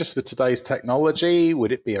again, just with today's technology?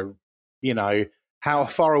 Would it be how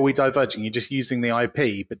far are we diverging? You're just using the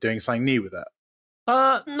IP, but doing something new with it?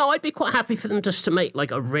 No, I'd be quite happy for them just to make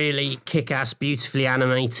like a really kick-ass, beautifully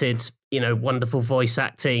animated, wonderful voice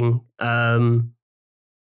acting,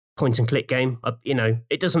 point-and-click game.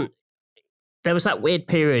 It doesn't... There was that weird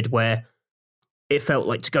period where it felt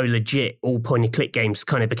like, to go legit, all point-and-click games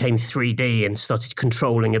kind of became 3D and started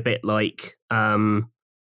controlling a bit like,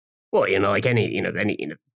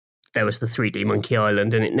 there was the 3D Monkey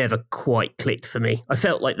Island, and it never quite clicked for me. I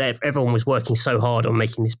felt like everyone was working so hard on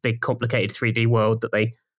making this big, complicated 3D world that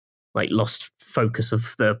they like lost focus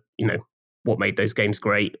of what made those games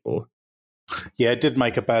great. Or yeah, it did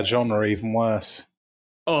make a bad genre even worse.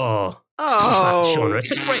 It's not a bad genre.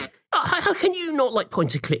 It's a great. How can you not like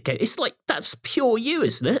point-and-click game? It's like, that's pure you,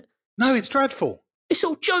 isn't it? No, it's dreadful. It's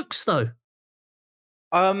all jokes, though.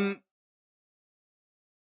 I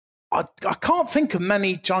can't think of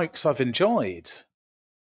many jokes I've enjoyed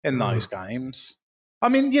in those games. I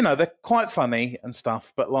mean, they're quite funny and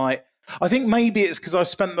stuff, but like, I think maybe it's because I've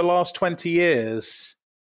spent the last 20 years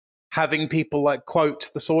having people like quote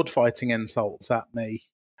the sword fighting insults at me.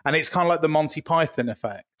 And it's kind of like the Monty Python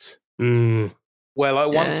effect. Where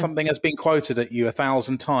like once something has been quoted at you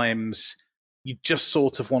 1,000 times, you just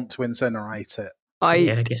sort of want to incinerate it.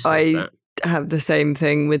 I have the same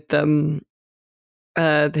thing with the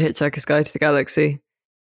Hitchhiker's Guide to the Galaxy.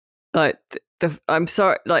 Like, I'm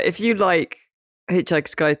sorry, like if you like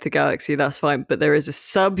Hitchhiker's Guide to the Galaxy, that's fine. But there is a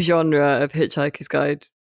subgenre of Hitchhiker's Guide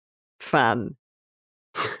fan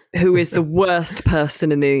who is the worst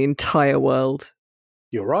person in the entire world.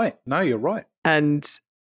 You're right. No, you're right. And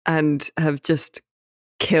have just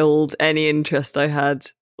killed any interest I had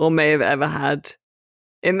or may have ever had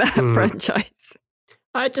in that franchise.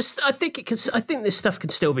 I think this stuff can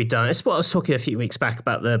still be done. It's what I was talking a few weeks back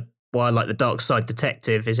about why I like the Dark Side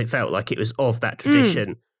Detective, is it felt like it was of that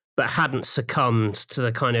tradition, but hadn't succumbed to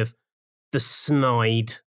the kind of the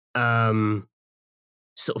snide,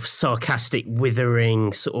 sort of sarcastic,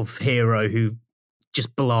 withering sort of hero who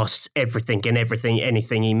just blasts everything and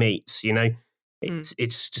anything he meets,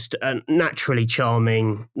 It's just naturally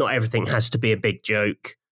charming. Not everything has to be a big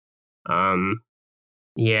joke.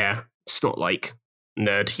 It's not like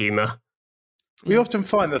nerd humor. We often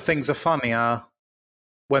find that things are funnier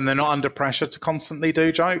when they're not under pressure to constantly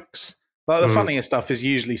do jokes. Like the funniest stuff is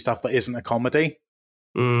usually stuff that isn't a comedy.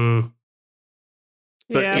 But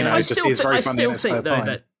I just is very funny in its spare time.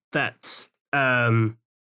 Though that's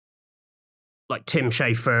like Tim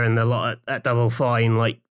Schafer and the lot at Double Fine,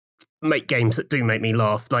 like, make games that do make me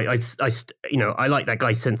laugh. Like I like that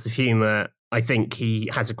guy's sense of humor. I think he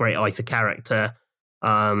has a great eye for character.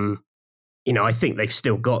 I think they've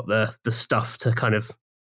still got the stuff to kind of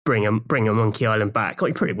bring a Monkey Island back.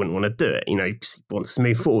 I probably wouldn't want to do it, because he wants to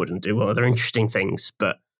move forward and do other interesting things.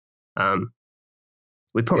 But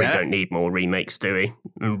we probably don't need more remakes, do we?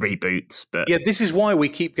 And reboots. But yeah, this is why we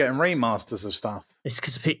keep getting remasters of stuff. It's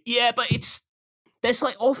because but there's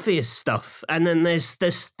like obvious stuff, and then there's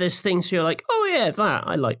things you're like, oh yeah, that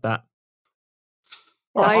I like that.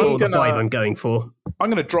 That's not the vibe I'm going for. I'm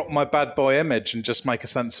going to drop my bad boy image and just make a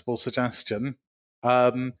sensible suggestion.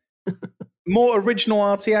 More original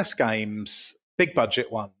RTS games, big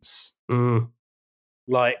budget ones.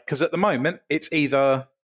 Like, because at the moment, it's either,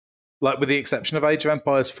 like with the exception of Age of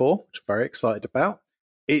Empires 4, which I'm very excited about,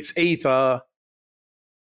 it's either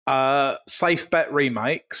safe bet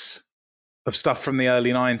remakes of stuff from the early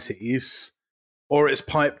 90s, or it's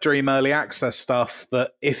pipe dream early access stuff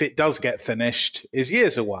that, if it does get finished, is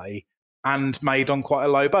years away and made on quite a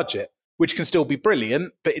low budget, which can still be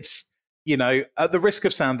brilliant, but it's, you know, at the risk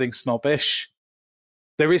of sounding snobbish,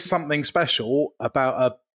 there is something special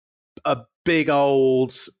about a big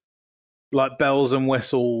old, like bells and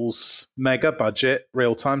whistles, mega budget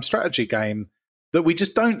real-time strategy game that we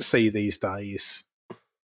just don't see these days.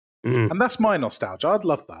 And that's my nostalgia. I'd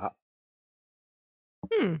love that.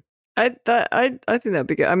 I think that'd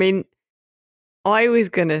be good. I mean, I was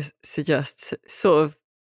going to suggest sort of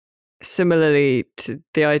similarly to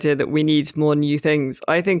the idea that we need more new things.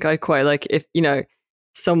 I think I'd quite like if, you know,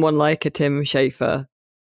 someone like a Tim Schafer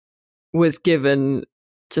was given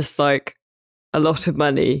just like a lot of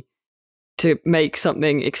money to make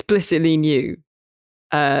something explicitly new,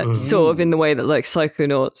 sort of in the way that like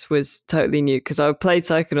Psychonauts was totally new. Because I played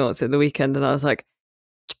Psychonauts at the weekend and I was like,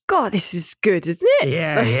 God, this is good, isn't it?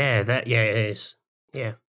 Yeah, it is.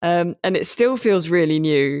 Yeah. And it still feels really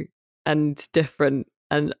new and different.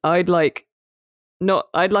 And I'd like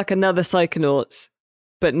another Psychonauts,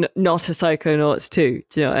 but not a Psychonauts 2.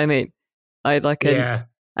 Do you know what I mean? I'd like a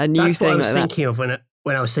new That's thing. What I was like thinking of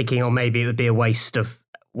when I was thinking, maybe it would be a waste of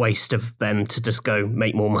them to just go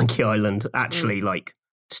make more Monkey Island. Actually, like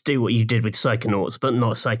just do what you did with Psychonauts, but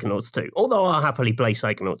not Psychonauts 2. Although I'll happily play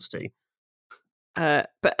Psychonauts 2.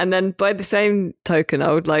 But then by the same token,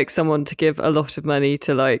 I would like someone to give a lot of money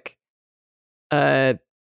to like,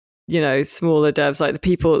 you know, smaller devs, like the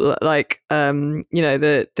people like, you know,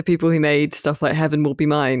 the people who made stuff like Heaven Will Be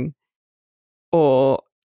Mine, or,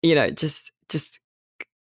 you know, just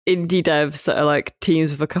indie devs that are like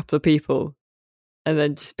teams of a couple of people, and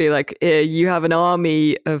then just be like, you have an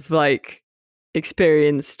army of like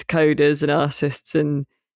experienced coders and artists and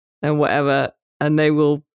whatever, and they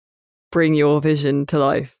will bring your vision to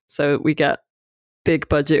life. So we get big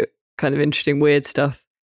budget, kind of interesting, weird stuff.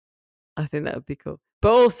 I think that would be cool.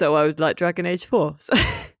 But also, I would like Dragon Age 4. So.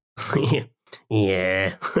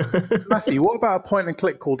 Yeah. Matthew, what about a point and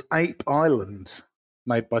click called Ape Island,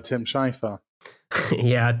 made by Tim Schafer?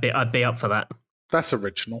 Yeah, I'd be up for that. That's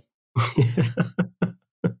original.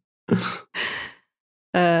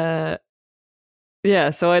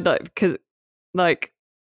 Yeah, so I'd like, because like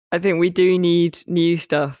I think we do need new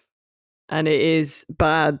stuff, and it is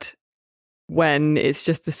bad when it's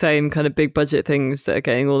just the same kind of big budget things that are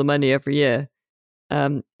getting all the money every year.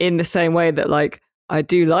 In the same way that like I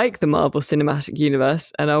do like the Marvel Cinematic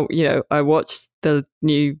Universe, and I watched the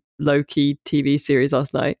new Loki TV series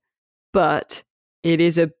last night, but it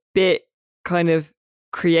is a bit kind of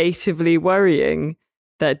creatively worrying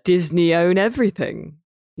that Disney own everything,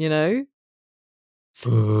 you know? It's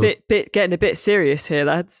bit getting a bit serious here,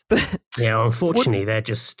 lads. Yeah, unfortunately, they're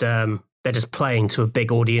just playing to a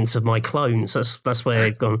big audience of my clones. That's where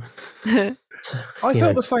they've gone. I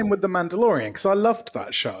felt the same with The Mandalorian, because I loved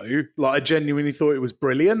that show. Like, I genuinely thought it was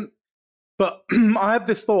brilliant. But I had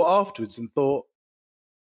this thought afterwards and thought,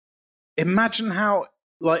 imagine how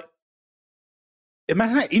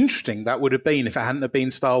interesting that would have been if it hadn't have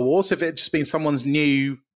been Star Wars, if it had just been someone's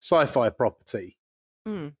new sci-fi property.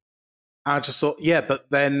 I just thought, yeah, but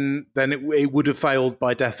then it would have failed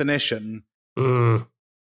by definition. And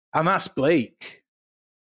that's bleak.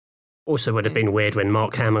 Also would have been weird when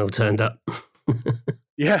Mark Hamill turned up.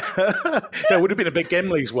 Yeah. That would have been a bit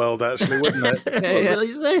Gimli's World, actually, wouldn't it? What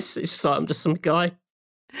is this? It's like I'm just some guy.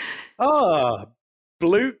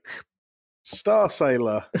 Bluke Star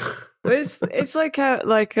Sailor. It's like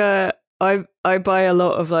I buy a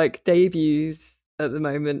lot of like debuts at the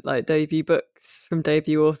moment, like debut books from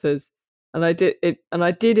debut authors, and I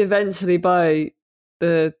did eventually buy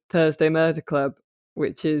the Thursday Murder Club,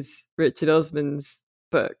 which is Richard Osman's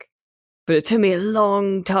book, but it took me a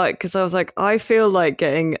long time because I was like, I feel like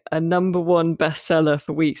getting a #1 bestseller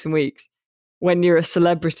for weeks and weeks when you're a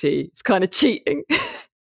celebrity, it's kind of cheating.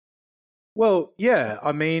 Well, yeah,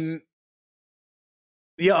 I mean,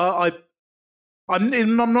 yeah,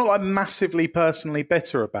 I'm not like massively personally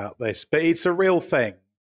bitter about this, but it's a real thing.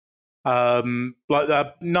 Like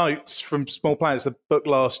the Notes from Small Planets, the book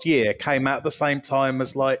last year, came out at the same time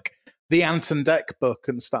as like the Anton Deck book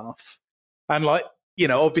and stuff. And like,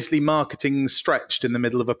 obviously marketing stretched in the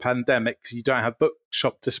middle of a pandemic because you don't have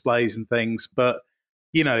bookshop displays and things, but,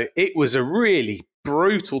 it was a really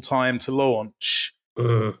brutal time to launch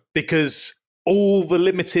because all the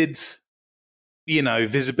limited,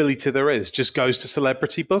 visibility there is just goes to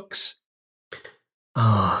celebrity books.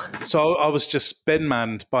 Oh. So I was just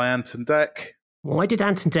bin-manned by Ant and Dec. Why did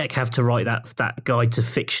Ant and Dec have to write that guide to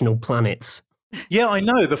fictional planets? Yeah, I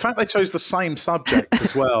know. The fact they chose the same subject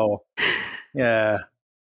as well. Yeah.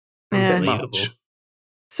 Unbelievable.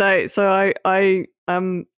 So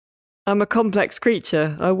I'm a complex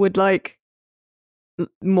creature. I would like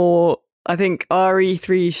more. I think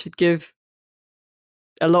RE3 should give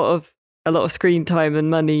a lot of screen time and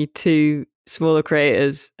money to smaller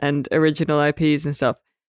creators and original IPs and stuff.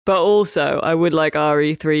 But also, I would like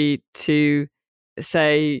RE3 to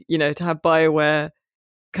say, to have BioWare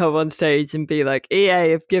come on stage and be like,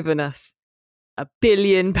 EA have given us £1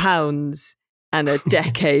 billion and a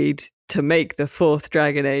decade to make the 4th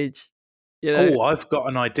Dragon Age. Oh, I've got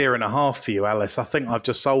an idea and a half for you, Alice. I think I've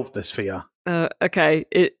just solved this for you. Okay.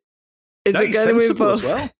 Is it going to involve as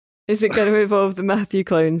well? Is it going to involve the Matthew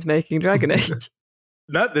clones making Dragon Age?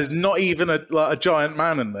 No, there's not even a giant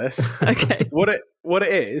man in this. Okay. What it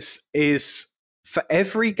is for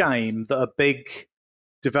every game that a big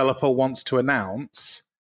developer wants to announce,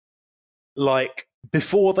 like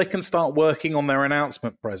before they can start working on their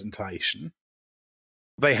announcement presentation,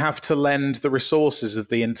 they have to lend the resources of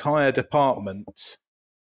the entire department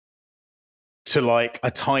to like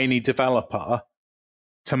a tiny developer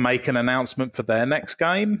to make an announcement for their next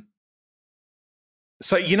game.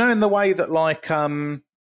 So, in the way that like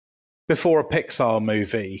before a Pixar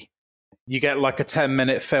movie, you get like a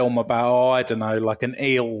 10-minute film about, I don't know, like an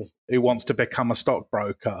eel who wants to become a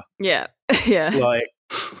stockbroker. Yeah. Yeah. Like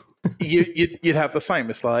you'd have the same.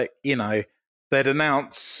 It's like, they'd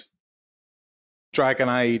announce Dragon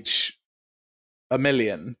Age 1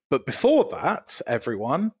 million. But before that,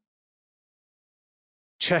 everyone,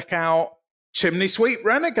 check out Chimney Sweep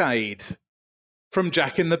Renegade from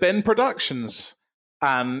Jack in the Bin Productions.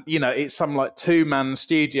 And, it's some like 2-man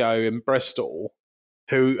studio in Bristol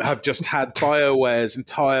who have just had BioWare's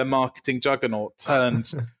entire marketing juggernaut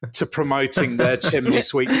turned to promoting their Chimney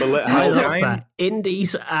Sweep Bullet Hell game. That.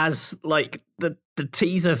 Indies as like the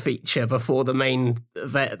teaser feature before the main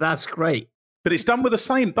event. That's great. But it's done with the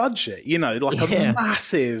same budget, like a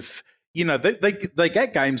massive, they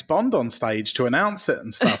get James Bond on stage to announce it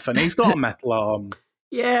and stuff, and he's got a metal arm.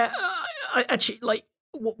 Yeah, I actually, like,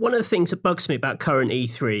 one of the things that bugs me about current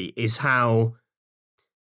E3 is how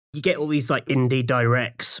you get all these like indie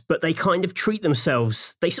directs, but they kind of treat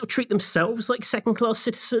themselves like second-class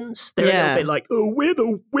citizens. They're a little bit like, oh, we're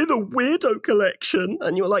the weirdo collection,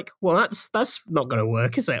 and you're like, well, that's not going to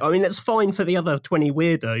work, is it? I mean, it's fine for the other 20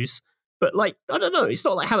 weirdos, but like, I don't know, it's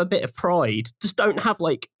not like have a bit of pride. Just don't have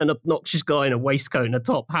like an obnoxious guy in a waistcoat and a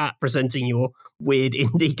top hat presenting your weird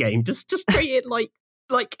indie game. Just treat it like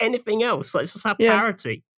anything else. Let's just have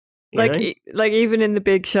parity. Like even in the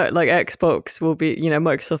big show, like Xbox will be,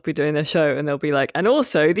 Microsoft will be doing their show and they'll be like, and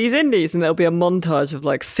also these indies, and there'll be a montage of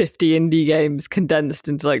like 50 indie games condensed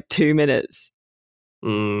into like 2 minutes.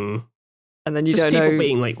 And then you just don't know. People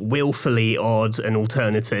being like willfully odd and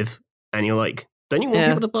alternative, and you're like, don't you want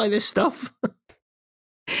people to buy this stuff?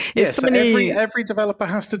 So every developer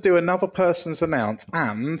has to do another person's announce,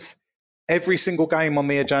 and every single game on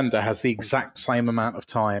the agenda has the exact same amount of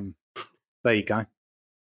time. There you go.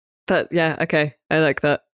 Okay, I like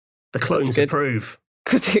that. The clones approve.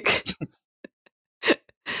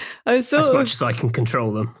 As much as I can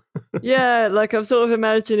control them. Yeah, like I'm sort of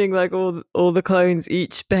imagining like all the clones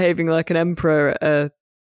each behaving like an emperor at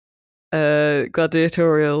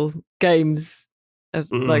gladiatorial games,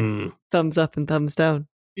 like thumbs up and thumbs down.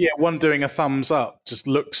 Yeah, one doing a thumbs up just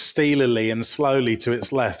looks stealily and slowly to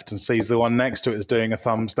its left and sees the one next to it is doing a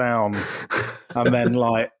thumbs down. And then,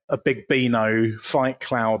 like, a big Beano fight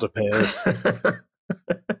cloud appears.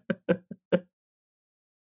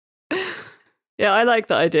 Yeah, I like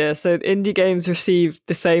that idea. So indie games receive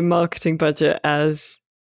the same marketing budget as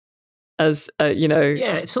Yeah,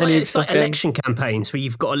 it's like election campaigns where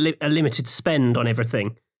you've got a limited spend on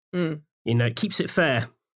everything. It keeps it fair.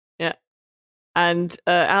 Yeah. And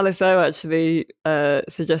Alice O actually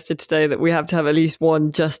suggested today that we have to have at least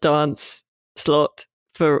one Just Dance slot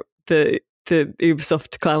for the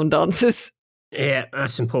Ubisoft clown dancers. Yeah,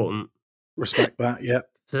 that's important. Respect that, yeah.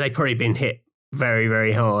 So they've probably been hit very,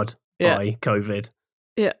 very hard by COVID.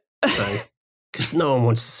 Yeah. So, because no one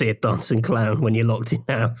wants to see a dancing clown when you're locked in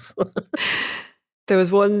house. There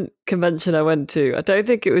was one convention I went to. I don't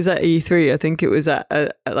think it was at E3. I think it was at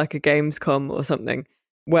like a Gamescom or something,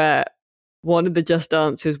 where one of the Just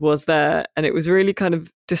Dances was there, and it was really kind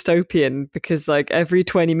of dystopian because like every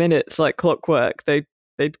 20 minutes, like clockwork, they'd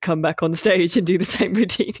come back on stage and do the same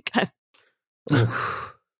routine again.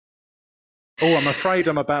 Oh, I'm afraid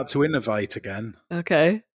I'm about to innovate again.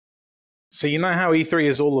 Okay. So you know how E3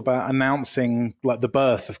 is all about announcing like the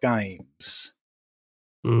birth of games?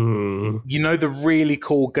 Mm. You know the really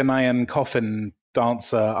cool Ghanaian coffin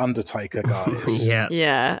dancer Undertaker guys? Yeah.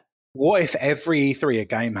 Yeah. What if every E3 a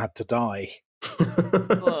game had to die?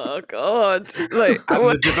 Oh God. Like, And the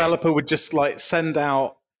what? developer would just like send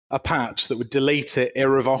out a patch that would delete it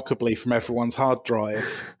irrevocably from everyone's hard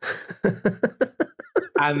drive.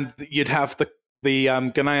 And you'd have the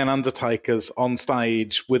Ghanaian Undertakers on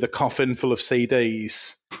stage with a coffin full of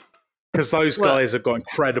CDs. Because those Well- guys have got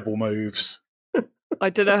incredible moves. I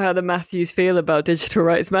don't know how the Matthews feel about digital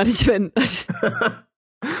rights management.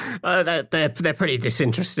 They're pretty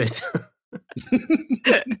disinterested.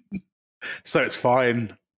 So it's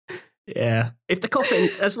fine. Yeah. If the coffin,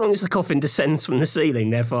 as long as the coffin descends from the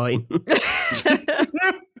ceiling, they're fine.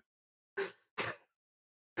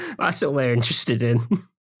 That's all they're interested in.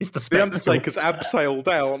 Is the The spectacle. Undertaker's abseil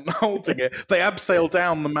down, holding it. They abseil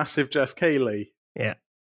down the massive Jeff Keighley. Yeah.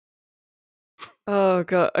 Oh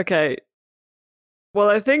God. Okay. Well,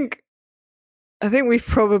 I think we've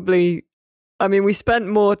probably. I mean, we spent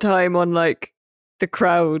more time on like the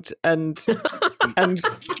crowd and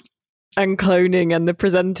cloning and the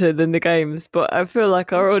presenter than the games, but I feel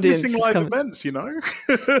like our It's audience missing has live come, events, you know?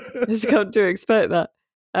 has come to expect that.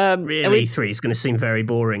 And Really, E3 is going to seem very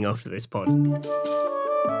boring after this pod.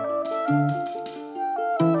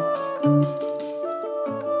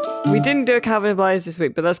 we didn't do a Calvin and Blies this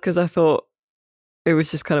week, but that's because I thought it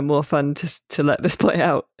was just kind of more fun to let this play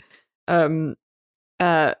out.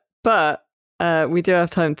 But we do have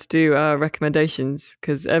time to do our recommendations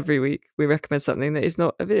because every week we recommend something that is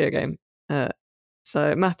not a video game.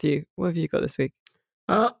 So Matthew, what have you got this week?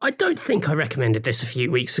 I don't think I recommended this a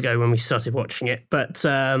few weeks ago when we started watching it, but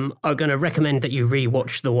I'm going to recommend that you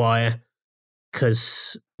rewatch The Wire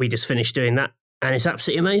because we just finished doing that and it's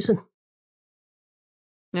absolutely amazing.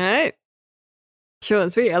 All right. Short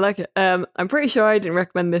and sweet. I like it. I'm pretty sure I didn't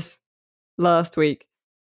recommend this last week.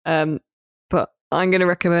 But I'm going to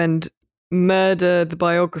recommend Murder, the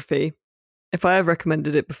biography. If I have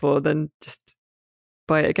recommended it before, then just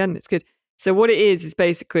buy it again. It's good. So what it is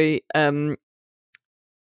basically a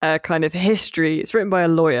kind of history. It's written by a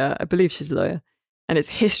lawyer. I believe she's a lawyer. And it's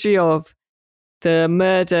history of the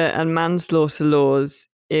murder and manslaughter laws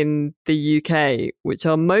in the UK, which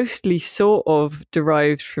are mostly sort of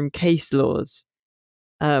derived from case laws.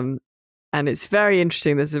 And it's very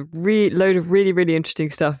interesting. There's a load of really, really interesting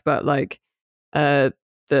stuff about like the,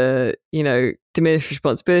 diminished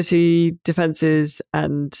responsibility defenses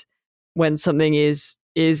and when something is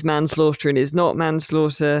manslaughter and is not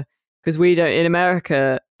manslaughter. Because we don't, in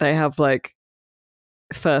America, they have like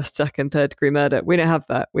first, second, third degree murder. We don't have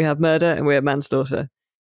that. We have murder and we have manslaughter.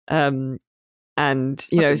 And, I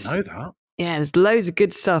didn't know that. yeah, there's loads of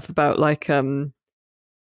good stuff about like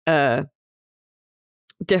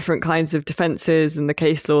different kinds of defenses and the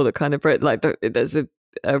case law that kind of like there's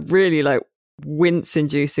a really like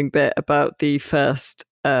wince-inducing bit about the first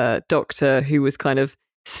doctor who was kind of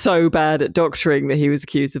so bad at doctoring that he was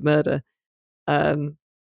accused of murder. And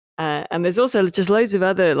there's also just loads of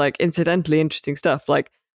other like incidentally interesting stuff. Like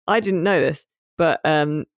I didn't know this, but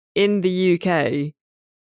in the UK,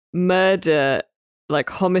 murder, like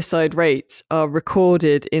homicide rates, are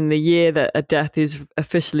recorded in the year that a death is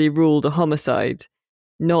officially ruled a homicide,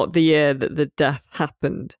 not the year that the death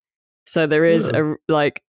happened. So there is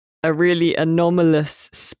a really anomalous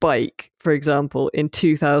spike, for example, in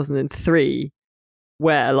 2003,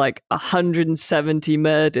 where like 170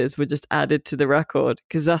 murders were just added to the record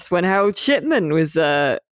because that's when Harold Shipman was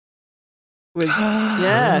yeah,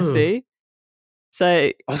 see?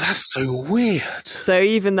 So that's so weird. So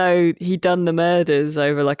even though he'd done the murders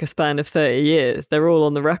over like a span of 30 years, they're all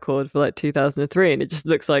on the record for like 2003, and it just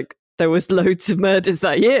looks like there was loads of murders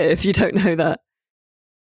that year if you don't know that.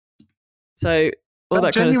 So all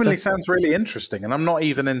that genuinely kind of stuff sounds really interesting, and I'm not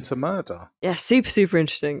even into murder. Yeah, super, super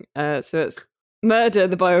interesting. So that's Murder,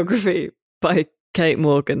 the biography by Kate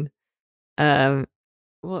Morgan. What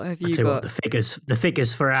have you got? The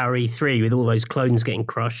figures for our E3 with all those clones getting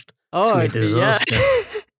crushed. Oh, it's gonna be a disaster.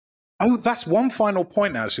 yeah. Oh, that's one final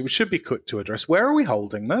point, actually. We should be quick to address. Where are we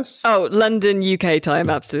holding this? Oh, London, UK time,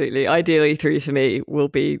 absolutely. Ideally, E3 for me will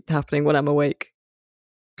be happening when I'm awake.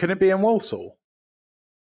 Can it be in Walsall?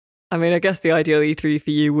 I mean, I guess the ideal E3 for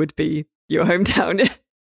you would be your hometown.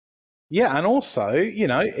 Yeah, and also,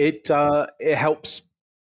 it helps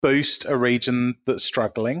boost a region that's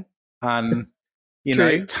struggling. and, you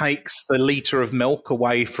True. know, takes the litre of milk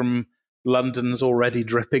away from London's already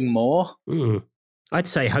dripping more. Mm. I'd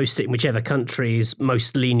say host it in whichever country is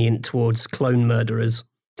most lenient towards clone murderers.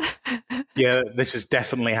 Yeah, this has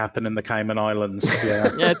definitely happened in the Cayman Islands. Yeah.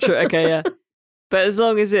 Yeah, true. Okay, yeah. But as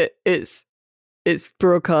long as it's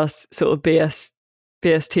broadcast sort of BST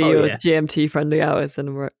or GMT friendly hours,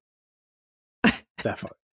 then we're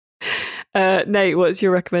Definitely. Nate, what's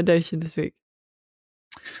your recommendation this week?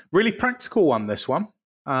 Really practical one, this one.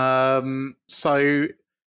 So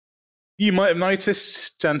you might have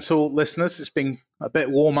noticed, gentle listeners, it's been a bit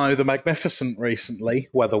warmo the magnificent recently,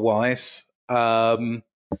 weather-wise. And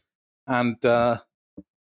the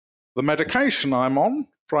medication I'm on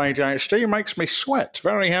for ADHD makes me sweat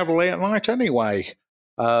very heavily at night anyway.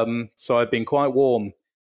 So I've been quite warm.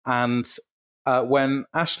 And when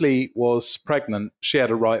Ashley was pregnant, she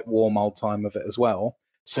had a right warm old time of it as well.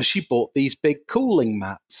 So she bought these big cooling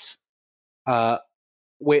mats,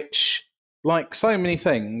 which, like so many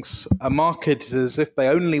things, are marketed as if they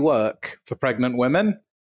only work for pregnant women.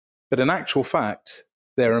 But in actual fact,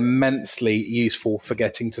 they're immensely useful for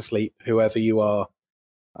getting to sleep, whoever you are.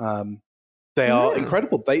 They are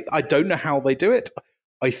incredible. I don't know how they do it.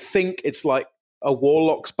 I think it's like a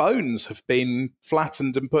warlock's bones have been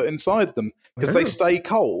flattened and put inside them because they stay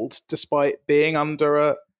cold despite being under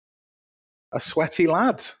a sweaty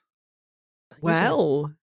lad.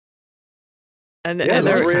 Wow. And Yeah, are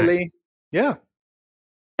there, really. Yeah.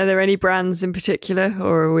 are there any brands in particular,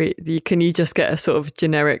 or can you just get a sort of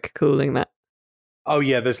generic cooling mat? Oh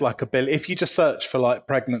yeah, there's like a bill. If you just search for like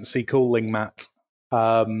pregnancy cooling mat,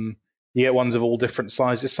 you get ones of all different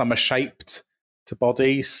sizes. Some are shaped to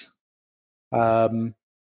bodies. Some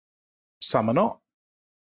are not.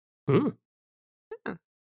 Mm.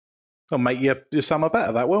 It'll make your summer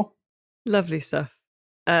better, that will. Lovely stuff.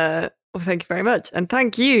 Well, thank you very much. And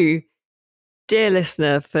thank you, dear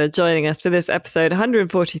listener, for joining us for this episode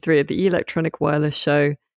 143 of the Electronic Wireless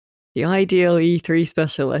Show, the Ideal E3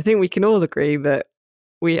 special. I think we can all agree that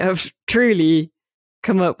we have truly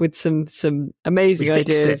come up with some amazing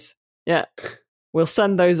ideas. Yeah. We'll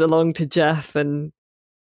send those along to Jeff and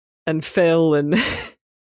Phil and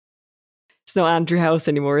it's not Andrew House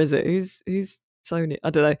anymore, is it? Who's Sony? I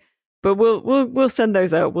don't know. But we'll send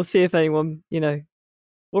those out. We'll see if anyone, we'll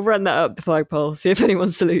run that up the flagpole, see if anyone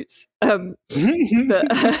salutes. Until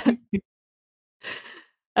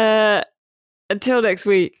next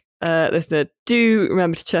week, listener, do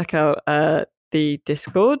remember to check out the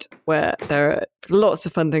Discord, where there are lots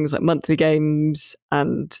of fun things like monthly games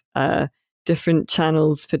and different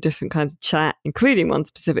channels for different kinds of chat, including one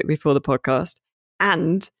specifically for the podcast.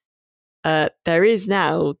 And there is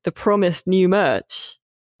now the promised new merch,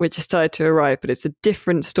 which has started to arrive, but it's a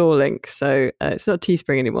different store link. So it's not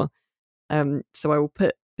Teespring anymore. So I will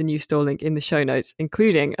put the new store link in the show notes,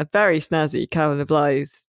 including a very snazzy Calvin of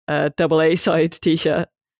Lies double A side t-shirt.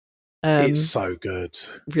 It's so good.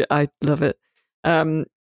 I love it.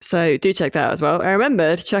 So do check that out as well. And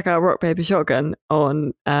remember to check out Rock Paper Shotgun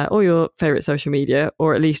on all your favourite social media,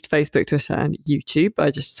 or at least Facebook, Twitter, and YouTube by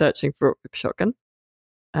just searching for Rock Paper Shotgun.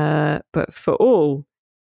 But for all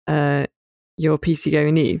your PC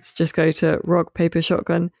gaming needs, just go to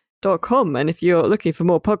rockpapershotgun.com. And if you're looking for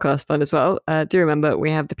more podcast fun as well, do remember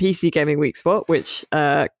we have the PC Gaming Week Spot, which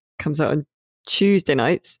comes out on Tuesday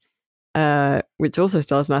nights, which also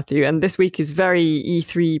stars Matthew. And this week is very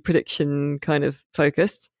E3 prediction kind of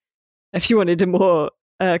focused, if you wanted a more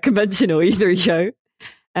conventional E3 show.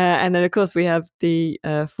 And then, of course, we have the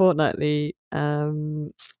fortnightly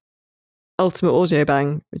Ultimate Audio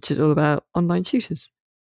Bang, which is all about online shooters.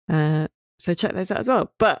 So check those out as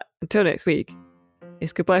well. But until next week,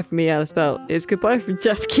 it's goodbye from me, Alice Bell. It's goodbye from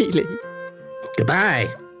Jeff Keighley.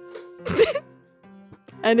 Goodbye.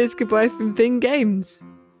 And it's goodbye from Thing Games.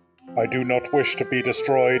 I do not wish to be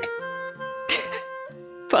destroyed.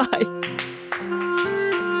 Bye.